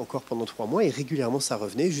laissé encore pendant 3 mois, et régulièrement ça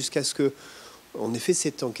revenait, jusqu'à ce qu'on ait fait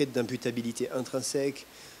cette enquête d'imputabilité intrinsèque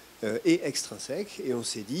et extrinsèque, et on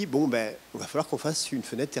s'est dit, on va falloir qu'on fasse une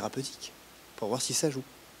fenêtre thérapeutique pour voir si ça joue.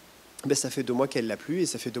 Ça fait 2 mois qu'elle l'a plus, et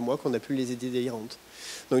ça fait 2 mois qu'on n'a plus les idées délirantes.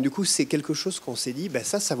 Donc du coup, c'est quelque chose qu'on s'est dit,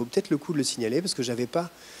 ça vaut peut-être le coup de le signaler, parce que j'avais pas,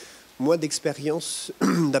 moi, d'expérience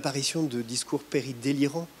d'apparition de discours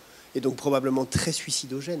péridélirants, et donc probablement très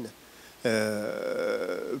suicidogènes,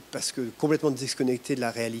 parce que complètement déconnecté de la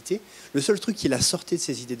réalité. Le seul truc qui la sortait de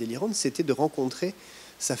ces idées délirantes, c'était de rencontrer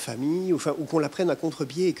sa famille, ou qu'on la prenne à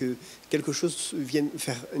contre-pied, et que quelque chose vienne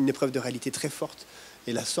faire une épreuve de réalité très forte,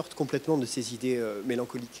 et la sorte complètement de ces idées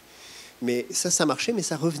mélancoliques. Mais ça marchait, mais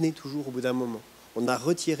ça revenait toujours au bout d'un moment. On a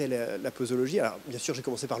retiré la posologie. Alors, bien sûr, j'ai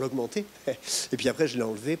commencé par l'augmenter. Et puis après, je l'ai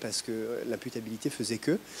enlevé parce que l'imputabilité faisait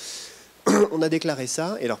que. On a déclaré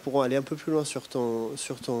ça. Et alors, pour aller un peu plus loin sur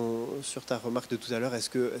ta remarque de tout à l'heure,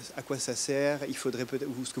 à quoi ça sert? Il faudrait peut-être,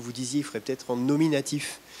 ou ce que vous disiez, il faudrait peut-être en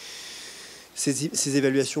nominatif ces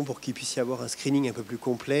évaluations pour qu'il puisse y avoir un screening un peu plus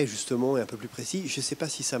complet, justement, et un peu plus précis. Je ne sais pas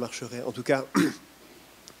si ça marcherait. En tout cas,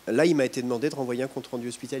 là, il m'a été demandé de renvoyer un compte-rendu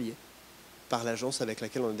hospitalier par l'agence avec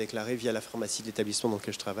laquelle on a déclaré via la pharmacie de l'établissement dans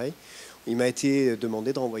lequel je travaille. Il m'a été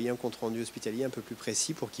demandé de renvoyer un compte-rendu hospitalier un peu plus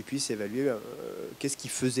précis pour qu'il puisse évaluer qu'est-ce qu'il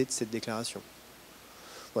faisait de cette déclaration.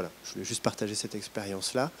 Voilà, je voulais juste partager cette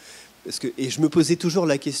expérience-là. Et je me posais toujours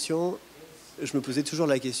la question,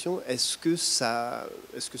 est-ce que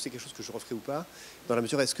c'est quelque chose que je referai ou pas? Dans la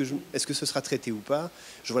mesure, est-ce que ce sera traité ou pas?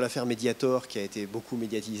 Je vois l'affaire Mediator qui a été beaucoup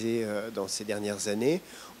médiatisée dans ces dernières années.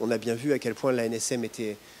 On a bien vu à quel point la NSM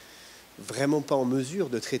était vraiment pas en mesure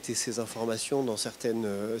de traiter ces informations dans certaines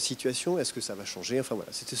situations. Est-ce que ça va changer? Enfin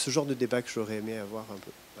voilà, c'était ce genre de débat que j'aurais aimé avoir un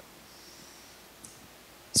peu. Voilà.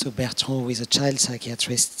 So Bertrand, who is a child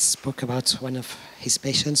psychiatrist, spoke about one of his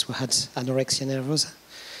patients who had anorexia nervosa.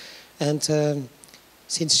 And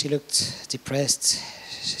since she looked depressed,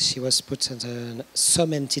 she was put under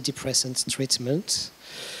some antidepressant treatment.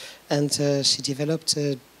 And she developed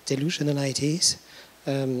delusional ideas,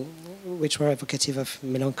 which were evocative of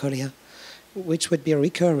melancholia, which would be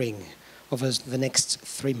recurring over the next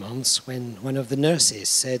 3 months when one of the nurses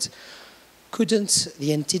said, couldn't the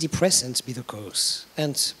antidepressant be the cause?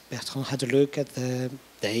 And Bertrand had a look at the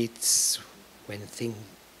dates when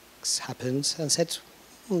things happened and said,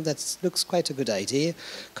 that looks quite a good idea,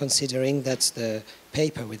 considering that the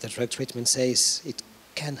paper with the drug treatment says it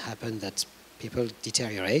can happen that people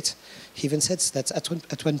deteriorate. He even said that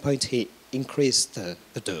at one point he increased the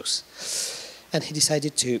dose. And he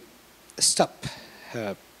decided to stop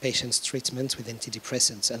her patient's treatment with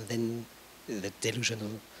antidepressants, and then the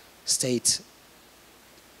delusional state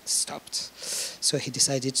stopped. So he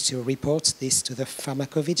decided to report this to the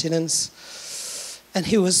pharmacovigilance. And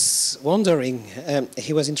he was wondering,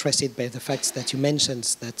 he was interested by the fact that you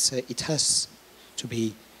mentioned that it has to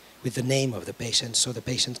be with the name of the patient, so the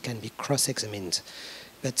patient can be cross-examined.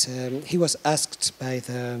 But he was asked by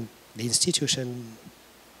the institution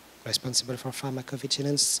responsible for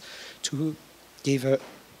pharmacovigilance to give a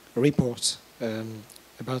report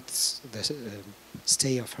about the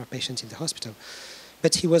stay of her patient in the hospital.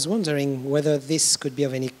 But he was wondering whether this could be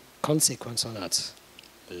of any consequence or not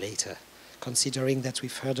later, considering that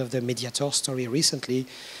we've heard of the Mediator story recently,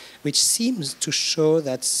 which seems to show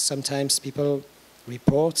that sometimes people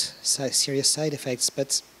report serious side effects,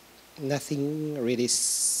 but nothing really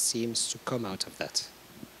seems to come out of that.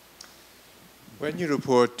 When you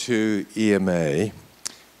report to EMA,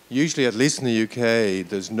 usually, at least in the UK,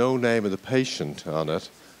 there's no name of the patient on it.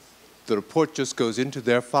 The report just goes into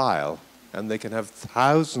their file, and they can have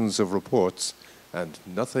thousands of reports, and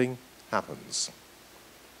nothing happens.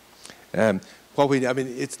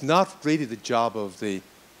 It's not really the job of the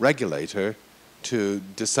regulator to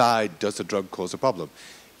decide, does the drug cause a problem?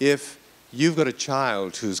 If you've got a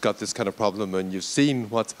child who's got this kind of problem and you've seen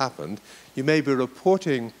what's happened, you may be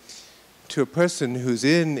reporting to a person who's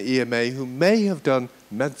in EMA who may have done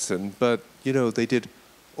medicine, but, they did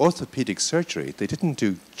orthopedic surgery. They didn't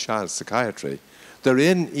do child psychiatry. They're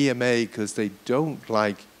in EMA because they don't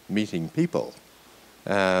like meeting people.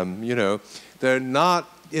 They're not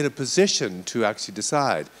in a position to actually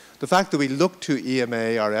decide. The fact that we look to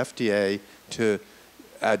EMA or FDA to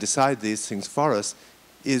decide these things for us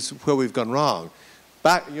is where we've gone wrong.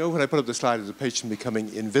 Back, when I put up the slide of the patient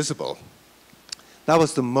becoming invisible, that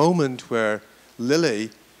was the moment where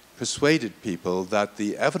Lilly persuaded people that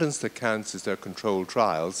the evidence that counts is their controlled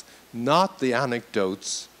trials, not the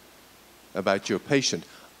anecdotes about your patient.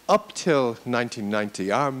 Up till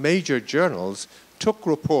 1990, our major journals took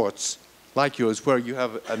reports like yours where you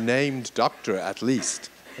have a named doctor at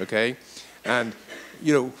least, okay? And,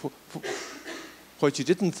 what you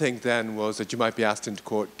didn't think then was that you might be asked into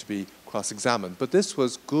court to be cross-examined, but this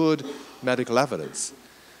was good medical evidence.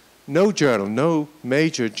 No journal, no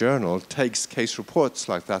major journal takes case reports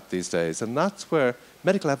like that these days, and that's where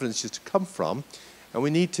medical evidence used to come from, and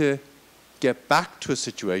we need to get back to a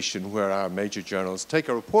situation where our major journals take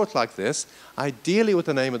a report like this, ideally with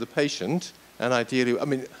the name of the patient, and ideally,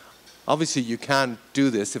 obviously you can't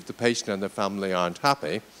do this if the patient and their family aren't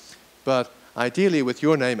happy, but ideally with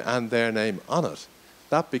your name and their name on it.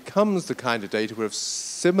 That becomes the kind of data where if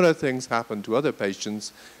similar things happen to other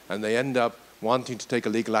patients and they end up wanting to take a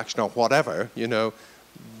legal action or whatever,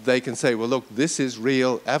 they can say, well, look, this is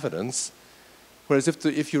real evidence. Whereas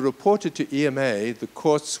if you report it to EMA, the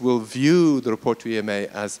courts will view the report to EMA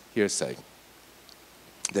as hearsay.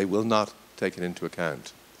 They will not take it into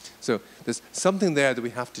account. So there's something there that we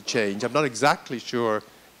have to change. I'm not exactly sure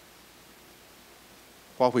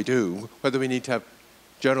what we do, whether we need to have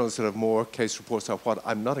journals that have more case reports or what,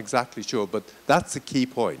 I'm not exactly sure, but that's the key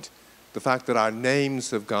point. The fact that our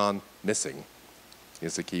names have gone missing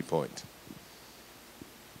is the key point.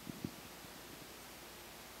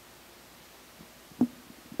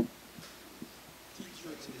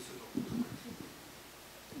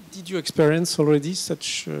 Did you experience already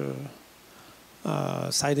such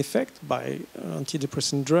side effect by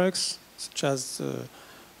antidepressant drugs, such as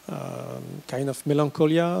kind of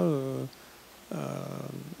melancholia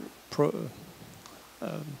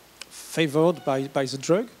favored by the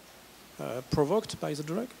drug, provoked by the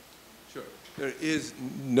drug? Sure. There is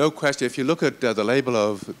no question. If you look at the label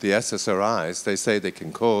of the SSRIs, they say they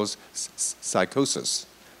can cause psychosis.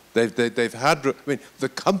 They've had, I mean, the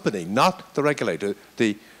company, not the regulator.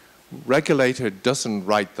 The regulator doesn't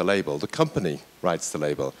write the label. The company writes the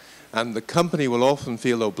label. And the company will often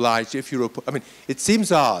feel obliged if you report. I mean, it seems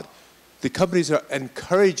odd. The companies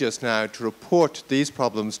encourage us now to report these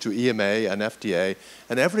problems to EMA and FDA,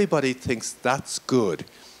 and everybody thinks that's good,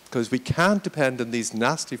 because we can't depend on these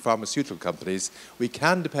nasty pharmaceutical companies. We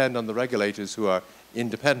can depend on the regulators who are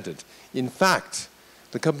independent. In fact,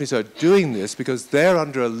 the companies are doing this because they're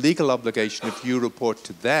under a legal obligation, if you report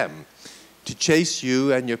to them, to chase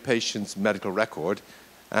you and your patient's medical record,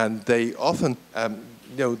 and they often,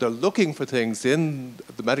 they're looking for things in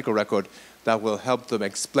the medical record that will help them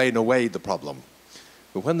explain away the problem.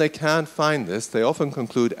 But when they can't find this, they often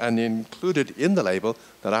conclude, and include it in the label,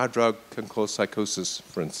 that our drug can cause psychosis,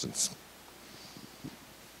 for instance.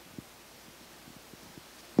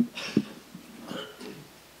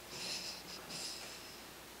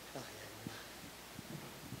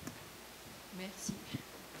 Merci.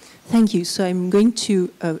 Thank you. So I'm going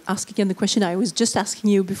to ask again the question I was just asking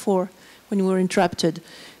you before when we were interrupted.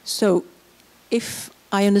 So if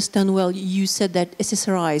I understand well, you said that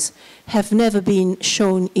SSRIs have never been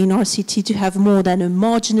shown in RCT to have more than a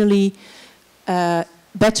marginally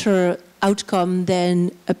better outcome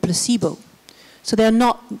than a placebo. So they're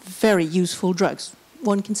not very useful drugs.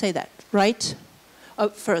 One can say that, right?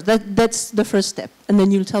 First, that's the first step, and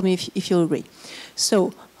then you'll tell me if you agree.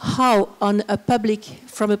 So how, from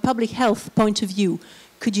a public health point of view,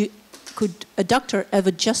 could a doctor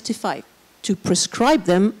ever justify to prescribe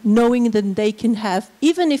them, knowing that they can have,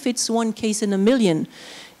 even if it's one case in a million,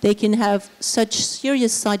 they can have such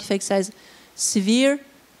serious side effects as severe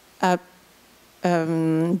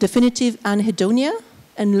definitive anhedonia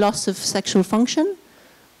and loss of sexual function?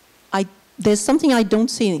 There's something I don't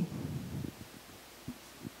see.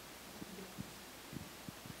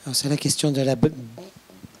 C'est la question de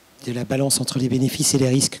la balance entre les bénéfices et les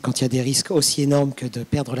risques, quand il y a des risques aussi énormes que de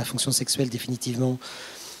perdre la fonction sexuelle définitivement,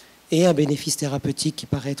 et un bénéfice thérapeutique qui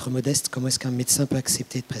paraît être modeste. Comment est-ce qu'un médecin peut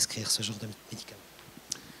accepter de prescrire ce genre de médicament?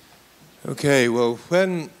 Okay, well,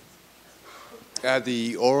 when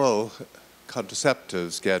the oral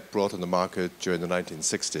contraceptives get brought on the market during the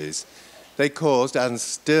 1960s, they caused, and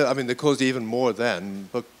still, I mean, they caused even more then,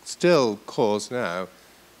 but still cause now,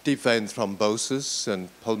 deep vein thrombosis and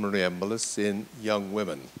pulmonary embolus in young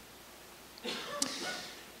women.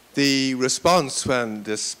 The response when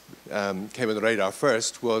this came on the radar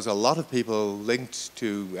first was a lot of people linked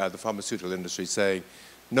to the pharmaceutical industry saying,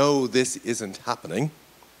 no, this isn't happening.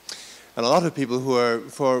 And a lot of people who are,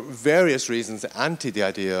 for various reasons, anti the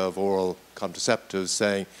idea of oral contraceptives,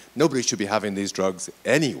 saying nobody should be having these drugs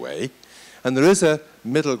anyway. And there is a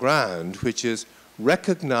middle ground, which is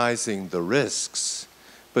recognizing the risks,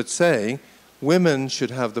 but saying women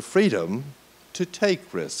should have the freedom to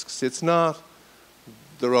take risks. It's not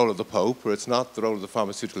the role of the Pope, or it's not the role of the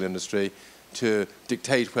pharmaceutical industry to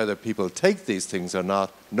dictate whether people take these things or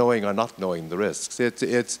not, knowing or not knowing the risks.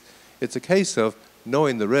 It's a case of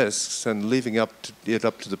knowing the risks and leaving it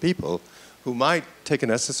up to the people who might take an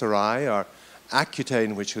SSRI or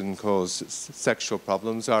Accutane, which can cause sexual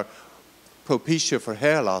problems, or Propecia for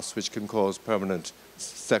hair loss, which can cause permanent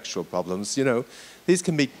sexual problems. You know, these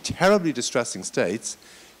can be terribly distressing states.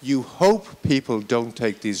 You hope people don't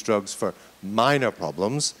take these drugs for minor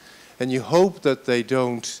problems, and you hope that they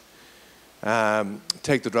don't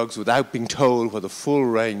take the drugs without being told what the full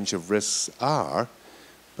range of risks are.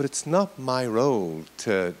 But it's not my role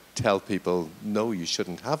to tell people, no, you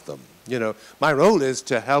shouldn't have them. You know, my role is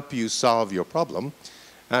to help you solve your problem,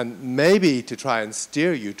 and maybe to try and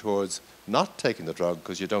steer you towards not taking the drug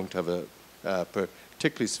because you don't have a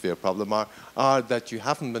particularly severe problem are that you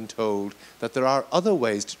haven't been told that there are other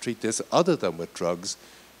ways to treat this other than with drugs,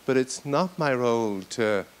 but it's not my role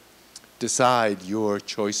to decide your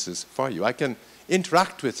choices for you. I can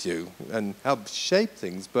interact with you and help shape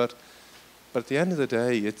things, but at the end of the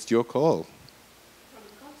day, it's your call. From the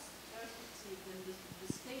cost perspective, then the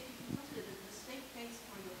state, if you consider that the state pays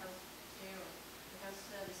for your health care or your health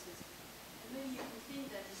services, and maybe you can think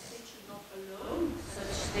that the state should not allow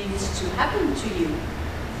such things to happen to you,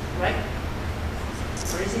 right?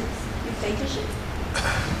 Or is it dictatorship?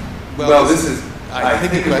 Well, this is, I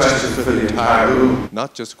think, a question for the entire room,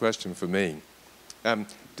 not just a question for me.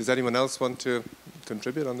 Does anyone else want to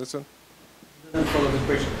contribute on this one? Follow the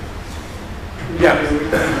question.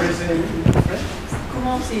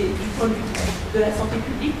 Comment c'est, du point de vue de la santé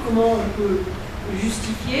publique, comment on peut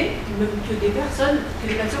justifier que les personnes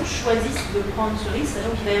choisissent de prendre ce risque,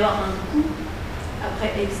 sachant qu'il va y avoir un coût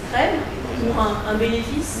après extrême pour un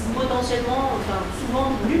bénéfice potentiellement, enfin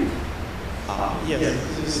souvent nul. Yes,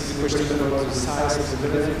 this is a question about the size of the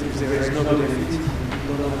benefit. If there is no benefit, you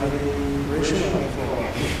don't have any rationale for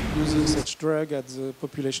using such drug at the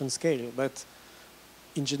population scale. But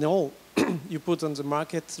in general, you put on the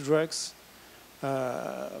market drugs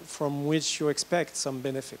from which you expect some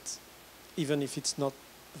benefit, even if it's not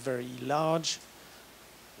very large.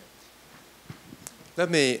 Let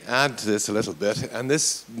me add to this a little bit, and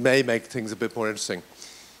this may make things a bit more interesting.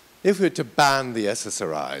 If we were to ban the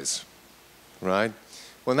SSRIs, right?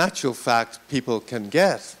 Well, in actual fact, people can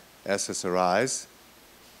get SSRIs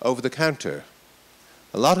over the counter.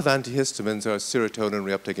 A lot of antihistamines are serotonin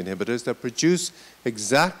reuptake inhibitors that produce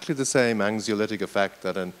exactly the same anxiolytic effect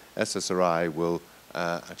that an SSRI will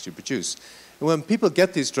actually produce. And when people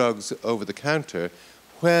get these drugs over the counter,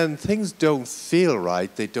 when things don't feel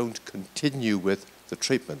right, they don't continue with the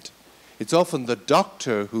treatment. It's often the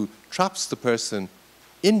doctor who traps the person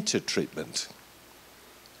into treatment.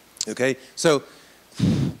 Okay, so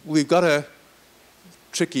we've got a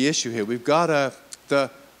tricky issue here. We've got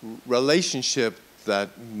the relationship that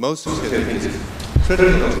most of us think is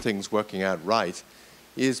critical to things working out right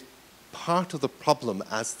is part of the problem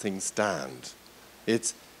as things stand.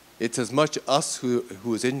 It's as much us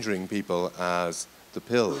who is injuring people as the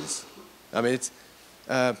pills. I mean,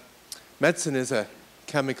 medicine is a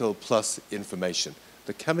chemical plus information.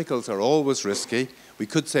 The chemicals are always risky. We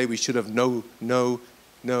could say we should have no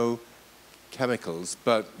chemicals,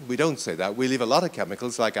 but we don't say that. We leave a lot of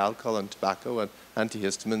chemicals like alcohol and tobacco and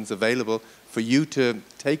antihistamines available for you to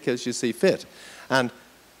take as you see fit. And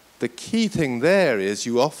the key thing there is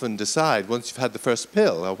you often decide, once you've had the first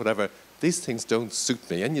pill or whatever, these things don't suit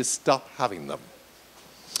me, and you stop having them.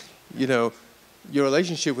 You know, your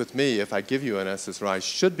relationship with me, if I give you an SSRI,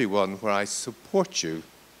 should be one where I support you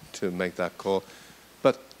to make that call.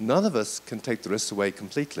 But none of us can take the risks away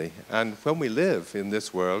completely. And when we live in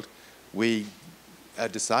this world, we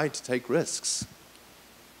decide to take risks.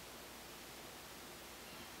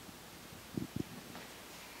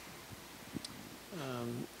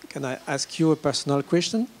 Can I ask you a personal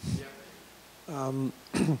question? Yeah.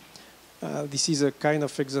 This is a kind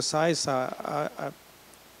of exercise I'm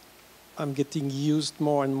getting used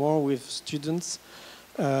more and more with students,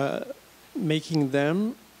 making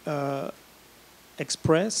them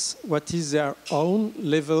express what is their own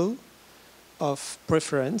level of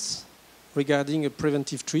preference regarding a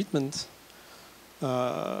preventive treatment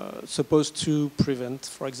supposed to prevent,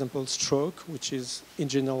 for example, stroke, which is in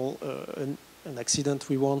general an accident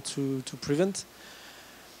we want to prevent,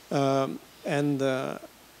 and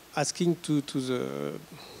asking to the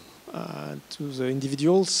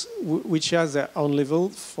individuals which has their own level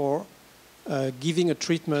for giving a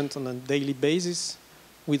treatment on a daily basis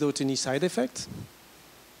without any side effect.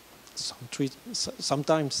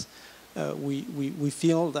 Sometimes we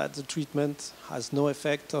feel that the treatment has no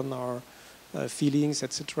effect on our feelings,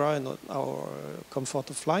 etc., and on our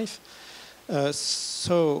comfort of life.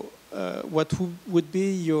 So what would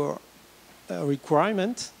be your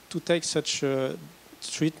requirement to take such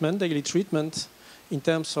treatment, daily treatment, in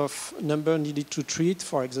terms of number needed to treat,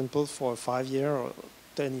 for example, for a 5-year or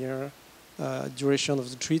 10-year duration of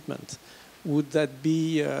the treatment? Would that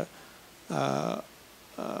be 1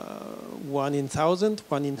 in 1,000,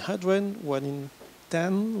 1 in 100, 1 in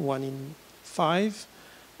 10, 1 in 5?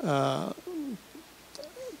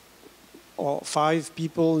 Or 5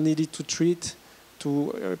 people needed to treat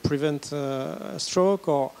to prevent a stroke,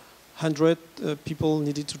 or 100 people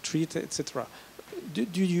needed to treat, etc.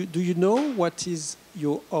 Do you know what is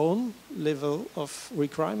your own level of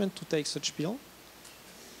requirement to take such pill?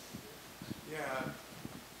 Yeah,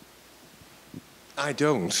 I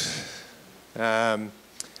don't.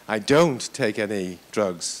 I I don't take any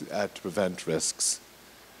drugs to prevent risks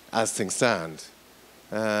as things stand.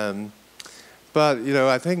 But, you know,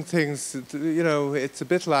 I think things, you know, it's a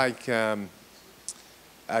bit like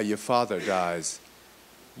your father dies.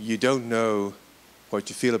 You don't know what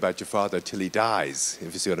you feel about your father till he dies,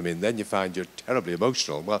 if you see what I mean. Then you find you're terribly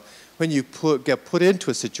emotional. Well, when you get put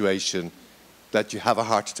into a situation that you have a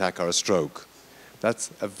heart attack or a stroke,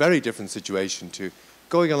 that's a very different situation to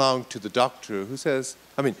going along to the doctor who says,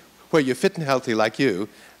 I mean, where you're fit and healthy like you,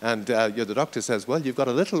 and the doctor says, well, you've got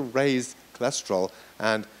a little raised cholesterol,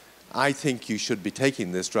 and I think you should be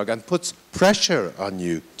taking this drug, and puts pressure on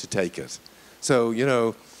you to take it. So, you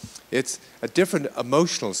know, it's a different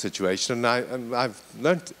emotional situation, and I've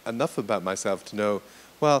learned enough about myself to know,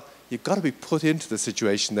 well, you've got to be put into the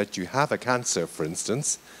situation that you have a cancer, for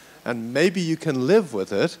instance, and maybe you can live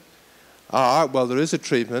with it, or, well, there is a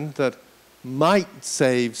treatment that might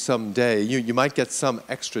save some day. You might get some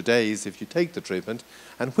extra days if you take the treatment,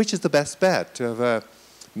 and which is the best bet, to have a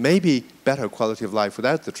maybe better quality of life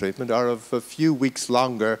without the treatment, or of a few weeks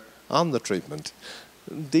longer on the treatment.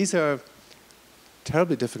 These are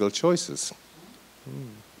terribly difficult choices.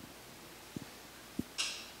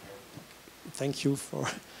 Thank you for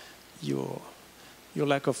your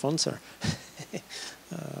lack of answer.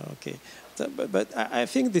 Okay, but I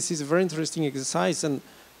think this is a very interesting exercise, and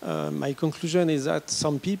my conclusion is that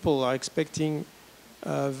some people are expecting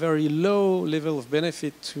a very low level of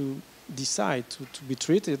benefit to decide to be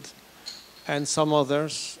treated, and some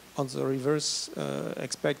others, on the reverse,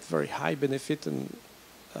 expect very high benefit and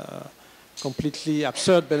completely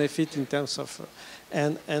absurd benefit in terms of,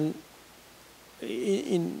 and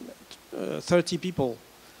in 30 people,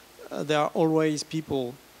 there are always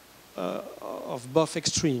people of both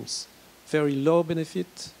extremes, very low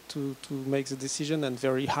benefit to make the decision and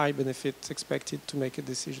very high benefit expected to make a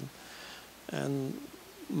decision. And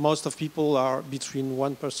most of people are between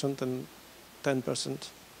 1% and 10%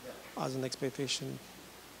 as an expectation.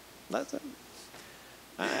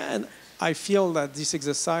 And I feel that this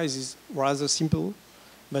exercise is rather simple,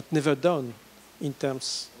 but never done in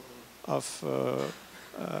terms of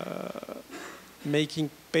making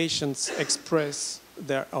patients express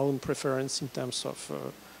their own preference in terms of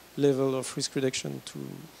level of risk reduction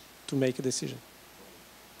to make a decision.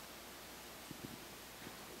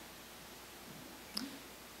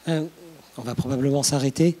 On va probablement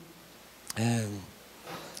s'arrêter.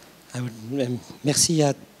 Merci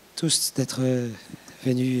à tous d'être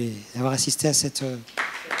venus et d'avoir assisté à cette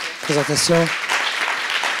présentation.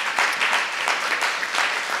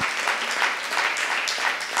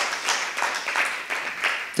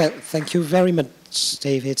 Thank you very much,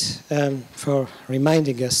 David, for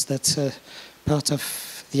reminding us that part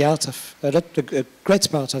of the art of a great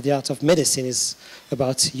part of the art of medicine is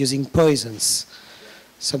about using poisons,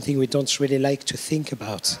 something we don't really like to think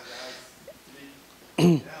about.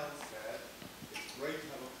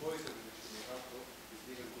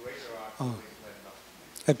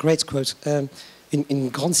 A great quote. Une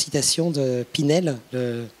grande citation de Pinel,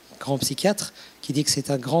 le grand psychiatre, qui dit que c'est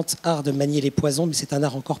un grand art de manier les poisons, mais c'est un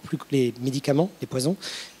art encore plus que les médicaments, les poisons,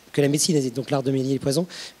 que la médecine est donc l'art de manier les poisons,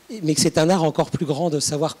 mais que c'est un art encore plus grand de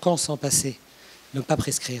savoir quand s'en passer, ne pas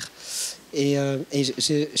prescrire. Et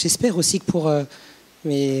j'espère aussi que pour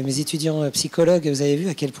mes étudiants psychologues, vous avez vu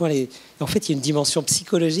à quel point en fait il y a une dimension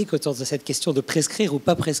psychologique autour de cette question de prescrire ou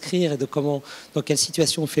pas prescrire, et de comment, dans quelle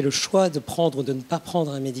situation on fait le choix de prendre ou de ne pas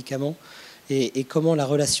prendre un médicament, et comment la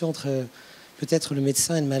relation entre peut-être le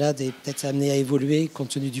médecin et le malade est peut-être amenée à évoluer compte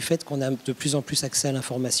tenu du fait qu'on a de plus en plus accès à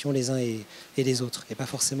l'information les uns et les autres, et pas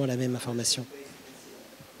forcément la même information.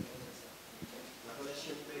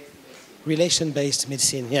 Relation-based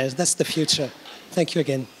medicine, yes, that's the future. Thank you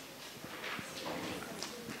again.